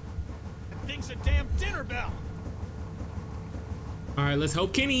knife. That thing's a damn dinner bell. All right, let's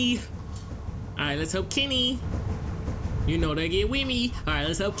help Kenny. All right, let's help Kenny. You know they get with me. All right,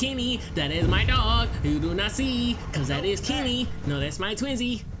 let's help Kenny. That is my dog. You do not see, cause that is Kenny. No, that's my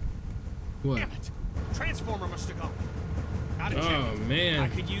twinsy. What? Damn it. Transformer must have gone. Gotta check Oh, it. man. I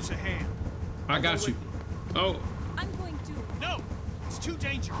could use a hand. I got you. Oh. I'm going to. No, it's too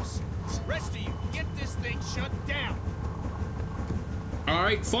dangerous. Rest of you, get this thing shut down. All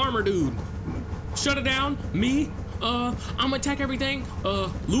right, farmer dude. Shut it down. Me. I'm gonna attack everything.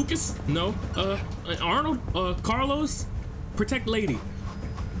 Lucas. No. Arnold. Carlos. Protect lady.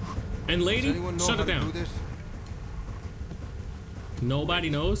 And lady, shut it down. Nobody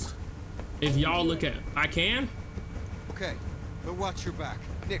knows. If y'all look at, I can. Okay, but watch your back.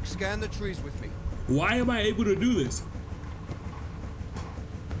 Nick, scan the trees with me. Why am I able to do this?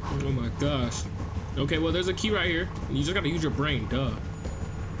 Oh my gosh. Okay, well, there's a key right here. You just gotta use your brain, duh.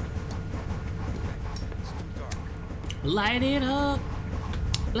 Light it up.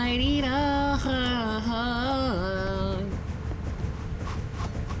 Light it up.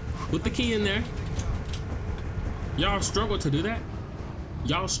 Put the key in there. Y'all struggle to do that?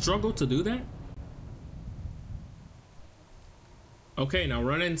 Y'all struggle to do that? Okay, now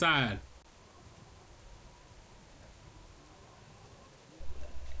run inside.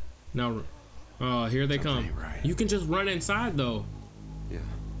 Now, oh, here they come. You can just run inside though. Yeah.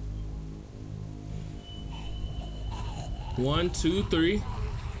 1, 2, 3,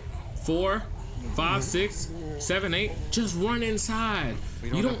 4, 5, 6, 7, 8. Just run inside. We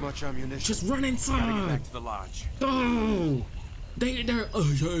don't have much ammunition. Just run inside. Gotta get back to the lodge. Oh, they're.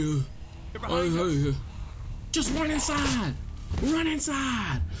 Just run inside. Run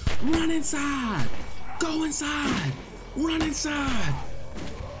inside. Run inside. Go inside. Run inside.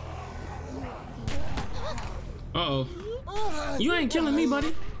 Uh-oh. You ain't killing me,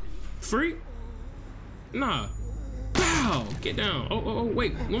 buddy. Freak. Nah. Pow. Get down. Oh,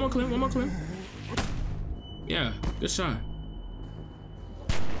 wait. One more clip. Yeah, good shot.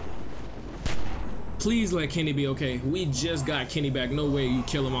 Please let Kenny be okay. We just got Kenny back. No way you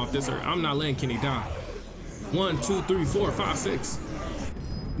kill him off this earth. I'm not letting Kenny die. 1, 2, 3, 4, 5, 6.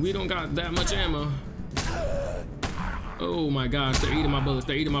 We don't got that much ammo. Oh my gosh, they're eating my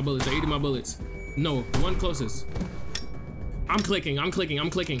bullets. No, one closest. I'm clicking. All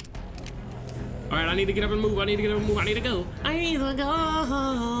right, I need to get up and move. I need to go.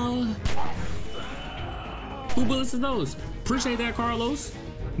 Who bullets is those? Appreciate that, Carlos.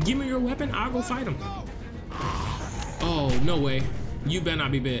 Give me your weapon, I'll go fight him. Oh, no way. You better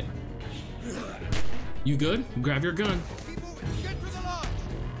not be bit. You good? Grab your gun.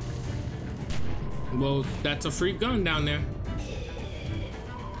 Well, that's a free gun down there.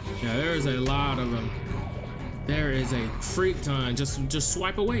 Yeah, there is a lot of them. There is a freak ton. Just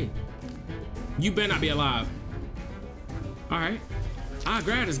swipe away. You better not be alive. All right. I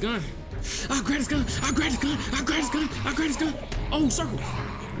grabbed his gun. I grabbed his gun. I grabbed his gun. I grabbed his gun. I grabbed his gun. Oh, circle.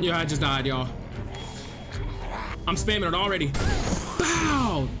 Yeah, I just died, y'all. I'm spamming it already.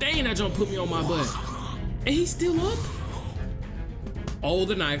 Bow! Dang, that jump put me on my butt. And he's still up? Oh,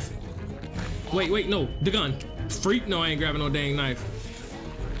 the knife. Wait, no, the gun. Freak, no, I ain't grabbing no dang knife.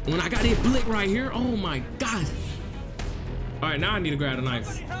 When I got it blick right here, oh my God. All right, now I need to grab a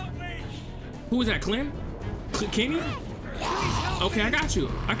knife. Who was that, Clem? Kenny? Okay, I got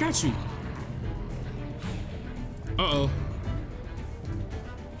you. I got you. Uh-oh.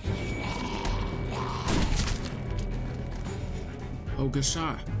 Oh, good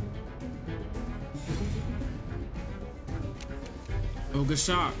shot. Oh, good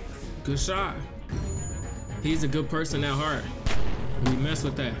shot. Good shot. He's a good person at heart. We mess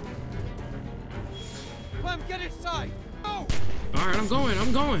with that. Clem, get inside. Oh! All right, I'm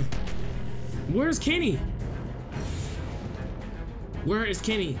going. Where's Kenny? Where is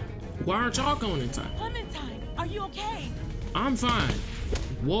Kenny? Why aren't y'all going inside? Clementine, are you okay? I'm fine.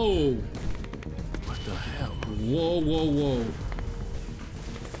 Whoa. What the hell? Whoa.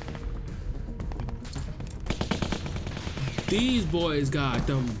 These boys got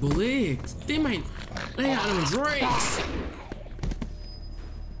them blicks. They got them drakes.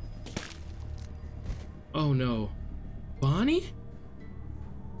 Oh no. Bonnie?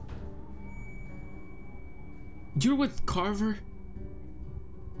 You're with Carver?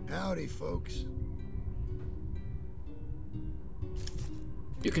 Howdy, folks.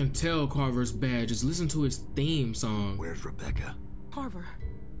 You can tell Carver's bad. Just listen to his theme song. Where's Rebecca? Carver.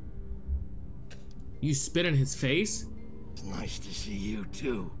 You spit in his face? It's nice to see you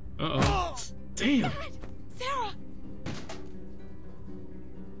too. Uh-oh. Damn. Sarah.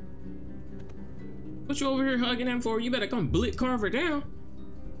 What you over here hugging him for? You better come blick Carver down.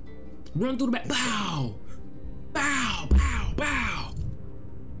 Run through the back. Bow. Bow, bow, bow.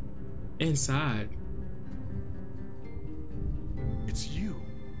 Inside. It's you.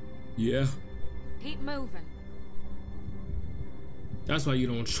 Yeah. Keep moving. That's why you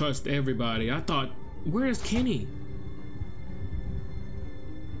don't trust everybody. I thought, where's Kenny?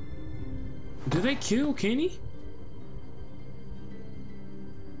 Did they kill Kenny?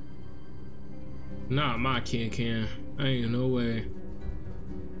 Nah, my kid can. Ain't no way.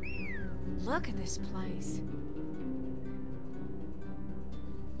 Look at this place.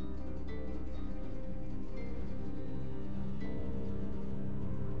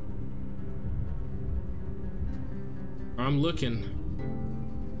 I'm looking.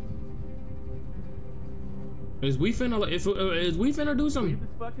 Is we finna do something? This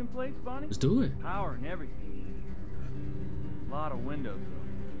fucking place, Bonnie? Let's do it. Power and everything. A lot of windows though.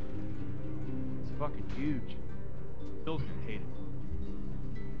 It's fucking huge. Bill's gonna hate it.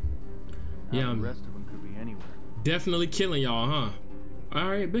 Yeah, the rest of them could be anywhere. Definitely killing y'all, huh? All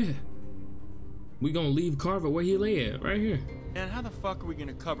right, bet. We gonna leave Carver where he lay at, right here. And how the fuck are we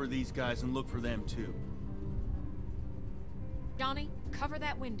gonna cover these guys and look for them too? Donnie, cover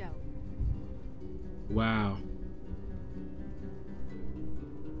that window. Wow.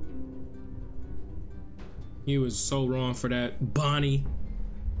 He was so wrong for that, Bonnie.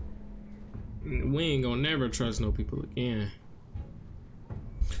 We ain't gonna never trust no people again.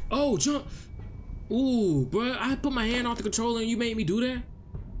 Oh, jump. Ooh, bro, I put my hand off the controller and you made me do that?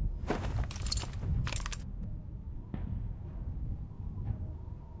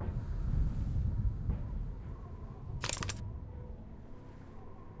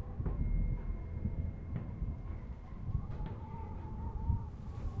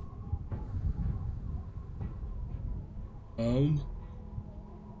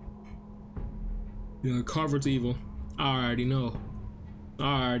 Yeah, Carver's evil. I already know.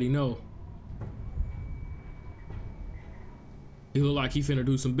 He look like he finna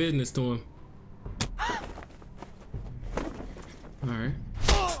do some business to him. Alright.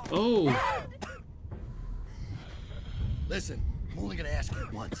 Oh! Listen, I'm only gonna ask you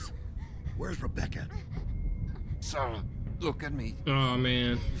once. Where's Rebecca? Sarah, look at me. Oh,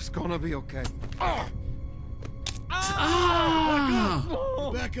 man. It's gonna be okay.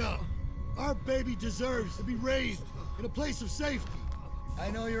 Rebecca! Our baby deserves to be raised in a place of safety.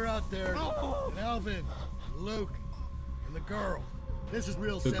 I know you're out there. And Alvin, Luke, and the girl. This is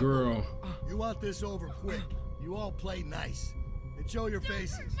real simple. The girl. You want this over quick. You all play nice. And show your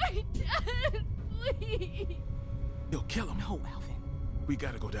faces. My dad, please. You'll kill him. No, Alvin. We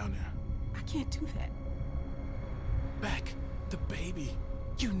gotta go down there. I can't do that. Back. The baby.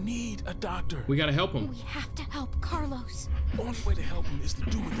 You need a doctor. We gotta help him. We have to help Carlos. The only way to help him is to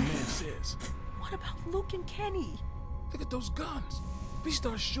do what the man says. What about Luke and Kenny? Look at those guns. If we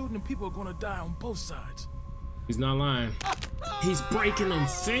start shooting and people are gonna die on both sides. He's not lying. He's breaking them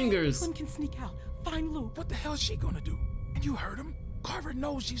fingers. Flynn can sneak out. Find Luke. What the hell is she gonna do? And you heard him? Carver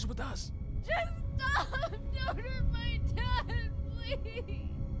knows she's with us. Just stop. Don't hurt my dad, please.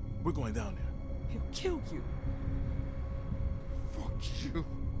 We're going down there. He'll kill you. Fuck you.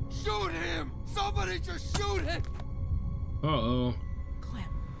 Shoot him! Somebody just shoot him! Uh-oh. Clem,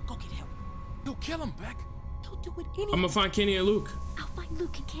 go get help. He'll kill him, Beck. He'll do it anyway. I'm gonna find Kenny and Luke. I'll find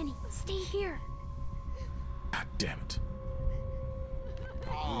Luke and Kenny. Stay here. God damn it.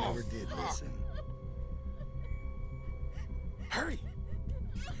 You never did listen. Hurry.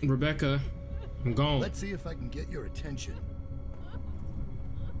 Rebecca, I'm gone. Let's see if I can get your attention.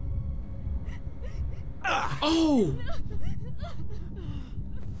 Oh!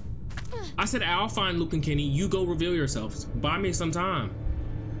 I said I'll find Luke and Kenny. You go reveal yourselves. Buy me some time.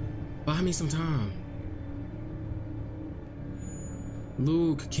 Buy me some time.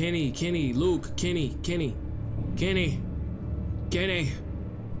 Luke, Kenny, Luke, Kenny.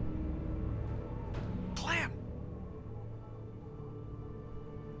 Clem.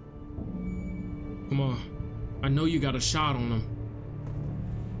 Come on. I know you got a shot on him.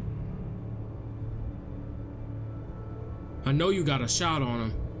 I know you got a shot on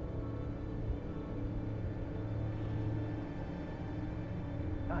him.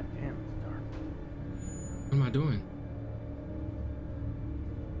 God damn, it's dark. What am I doing?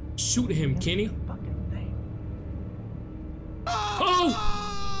 Shoot him, Kenny. Fucking thing. Oh!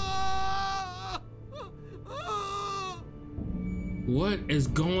 What is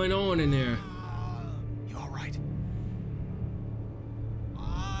going on in there? You all right?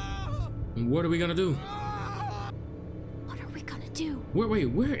 What are we gonna do? What are we gonna do? Wait,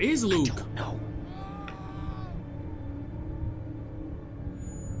 where is Luke? I don't know.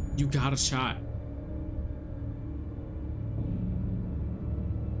 You got a shot.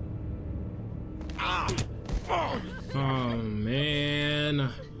 Oh man.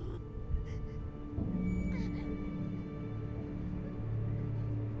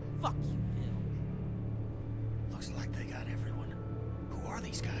 Fuck you, Bill. Looks like they got everyone. Who are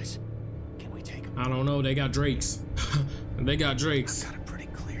these guys? Can we take them? I don't know. They got Drakes. They got Drakes. Got a pretty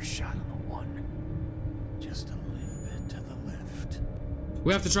clear shot on the one. Just a little bit to the left.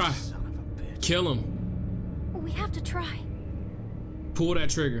 We have to try. Son of a bitch. Kill him. We have to try. Pull that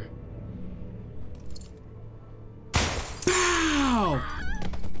trigger. Pow!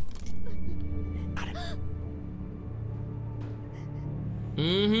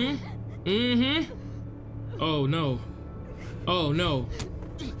 Oh no. Oh no.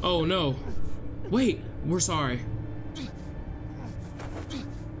 Oh no. Wait, we're sorry.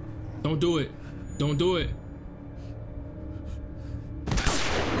 Don't do it. Don't do it.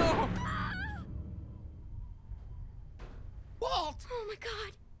 Walt! Oh my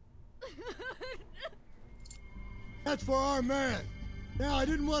god. That's for our man. Now, I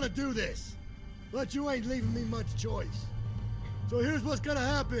didn't want to do this, but you ain't leaving me much choice. So here's what's gonna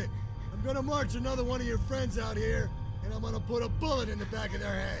happen. I'm gonna march another one of your friends out here, and I'm gonna put a bullet in the back of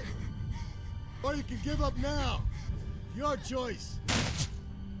their head. Or you can give up now. Your choice.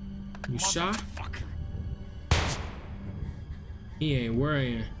 You shot? He ain't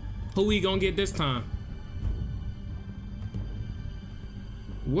worrying. Who we gonna get this time?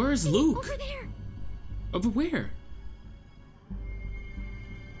 Where's Luke? Over there. Over where?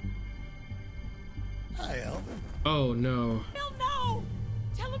 Hi, Alvin. Oh no. Bill, no!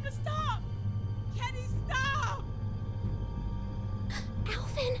 Tell him to stop! Kenny, stop!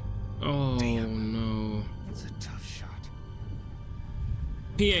 Alvin. Oh no. It's a tough shot.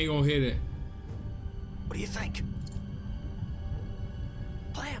 He ain't gonna hit it. What do you think?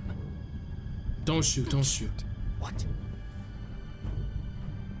 Clem. Don't shoot, don't shoot. What?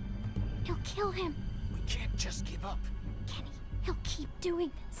 He'll kill him. We can't just give up. Kenny, he'll keep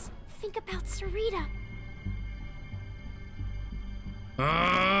doing this. Think about Sarita.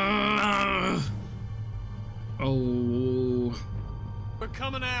 Oh. We're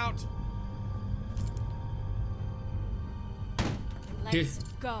coming out. Let's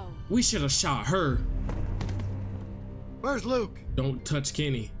go. We should have shot her. Where's Luke? Don't touch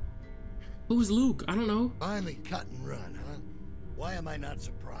Kenny. Who's Luke? I don't know. Finally cut and run, huh? Why am I not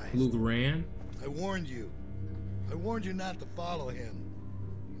surprised? Luke ran? I warned you. I warned you not to follow him.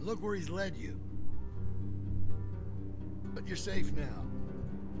 Look where he's led you. But you're safe now.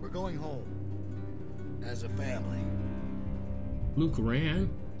 We're going home. As a family. Luke ran.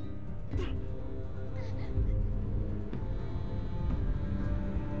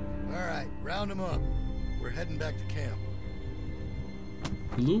 Alright, round them up. We're heading back to camp.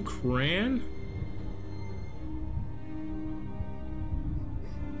 Luke ran?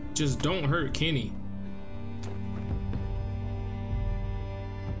 Just don't hurt Kenny.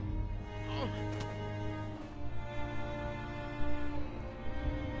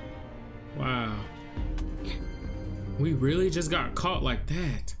 Wow. We really just got caught like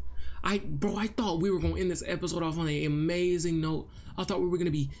that. Bro, I thought we were gonna end this episode off on an amazing note. I thought we were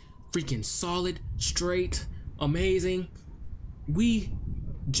gonna be freaking solid, straight, amazing. We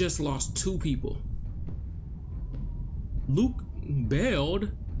just lost 2 people. Luke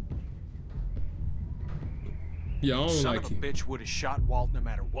bailed. Yeah, I don't Son like of a bitch would have shot Walt no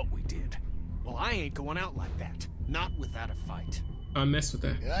matter what we did. Well, I ain't going out like that. Not without a fight. I messed with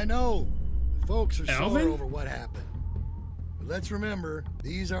that. Yeah, I know. The folks are Alvin? sore over what happened. But let's remember,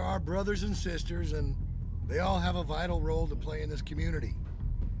 these are our brothers and sisters, and they all have a vital role to play in this community.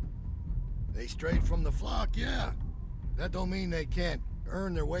 They strayed from the flock, yeah. That don't mean they can't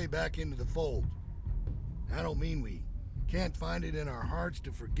earn their way back into the fold. I don't mean we can't find it in our hearts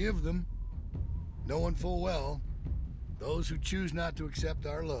to forgive them, knowing full well those who choose not to accept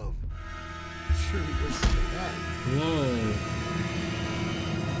our love surely wish they had. Whoa.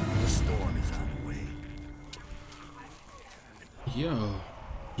 The storm is on the way.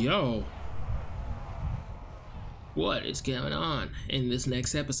 Yo. What is going on in this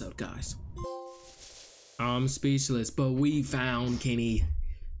next episode, guys? I'm speechless, but we found Kenny.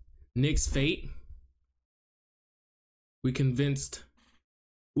 Nick's fate. We convinced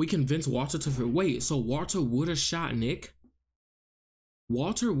Walter to wait, so Walter would have shot Nick?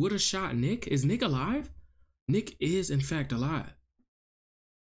 Walter would have shot Nick? Is Nick alive? Nick is in fact alive.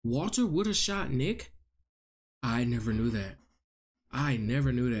 Walter would have shot Nick? I never knew that.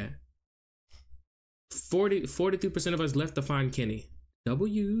 43% of us left to find Kenny.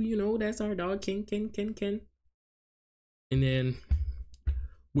 W, you know, that's our dog, Ken. And then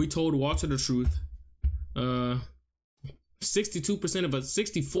we told Walter the truth. 62% of us,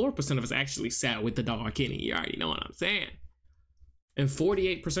 64% of us actually sat with the dog, Kenny. You already know what I'm saying. And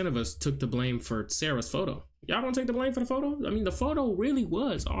 48% of us took the blame for Sarah's photo. Y'all don't take the blame for the photo? I mean, the photo really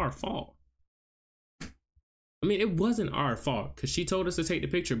was our fault. I mean, it wasn't our fault because she told us to take the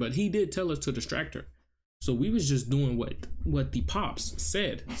picture, but he did tell us to distract her. So we was just doing what the Pops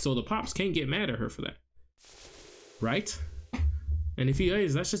said. So the Pops can't get mad at her for that. Right? And if he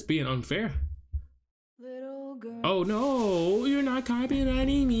is, that's just being unfair. Oh no, you're not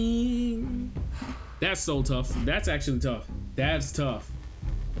copyrighting me. That's so tough. That's actually tough. That's tough.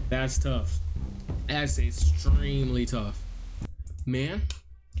 That's extremely tough. Man,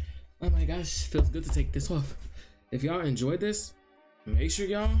 oh my gosh, feels good to take this off. If y'all enjoyed this, make sure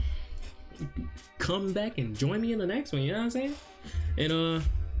y'all come back and join me in the next one, you know what I'm saying? And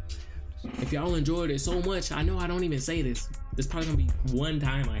if y'all enjoyed it so much, I know I don't even say this. This probably gonna be one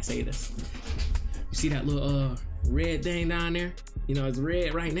time I say this. You see that little red thing down there? You know, it's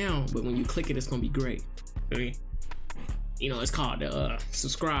red right now, but when you click it, it's gonna be great. Feel me? You know, it's called the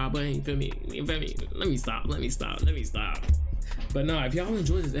subscribe button. You feel me? Let me stop. But no, if y'all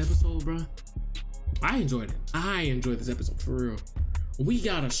enjoyed this episode, bro, I enjoyed it. I enjoyed this episode for real. We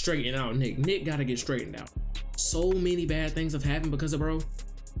gotta straighten out Nick. Nick gotta get straightened out. So many bad things have happened because of bro.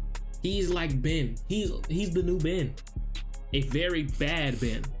 He's like Ben. He's the new Ben. A very bad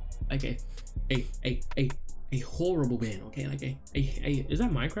Ben. Like a horrible Ben. Okay, like a is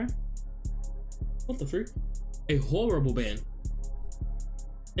that Minecraft? What the freak? A horrible Ben.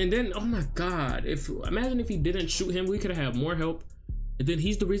 And then, oh my god, imagine if he didn't shoot him, we could have had more help. And then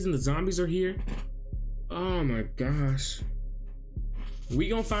he's the reason the zombies are here. Oh my gosh. We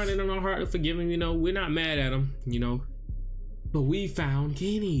gonna find it in our heart to forgive him, you know. We're not mad at him, you know. But we found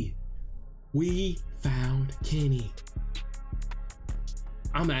Kenny.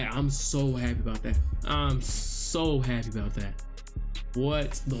 I'm so happy about that.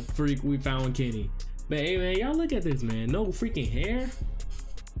 What the freak, we found Kenny. But hey man, y'all look at this, man. No freaking hair.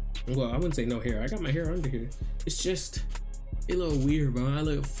 Well, I wouldn't say no hair. I got my hair under here. It's just a little weird, bro. I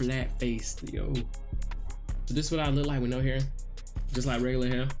look flat faced, yo. So this is what I look like with no hair. Just like regular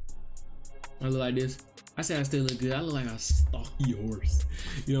hair. I look like this. I say I still look good. I look like a stocky horse.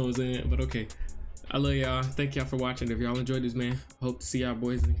 You know what I'm saying? But okay. I love y'all. Thank y'all for watching. If y'all enjoyed this, man, hope to see y'all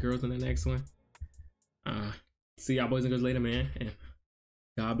boys and girls in the next one. See y'all boys and girls later, man. And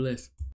God bless.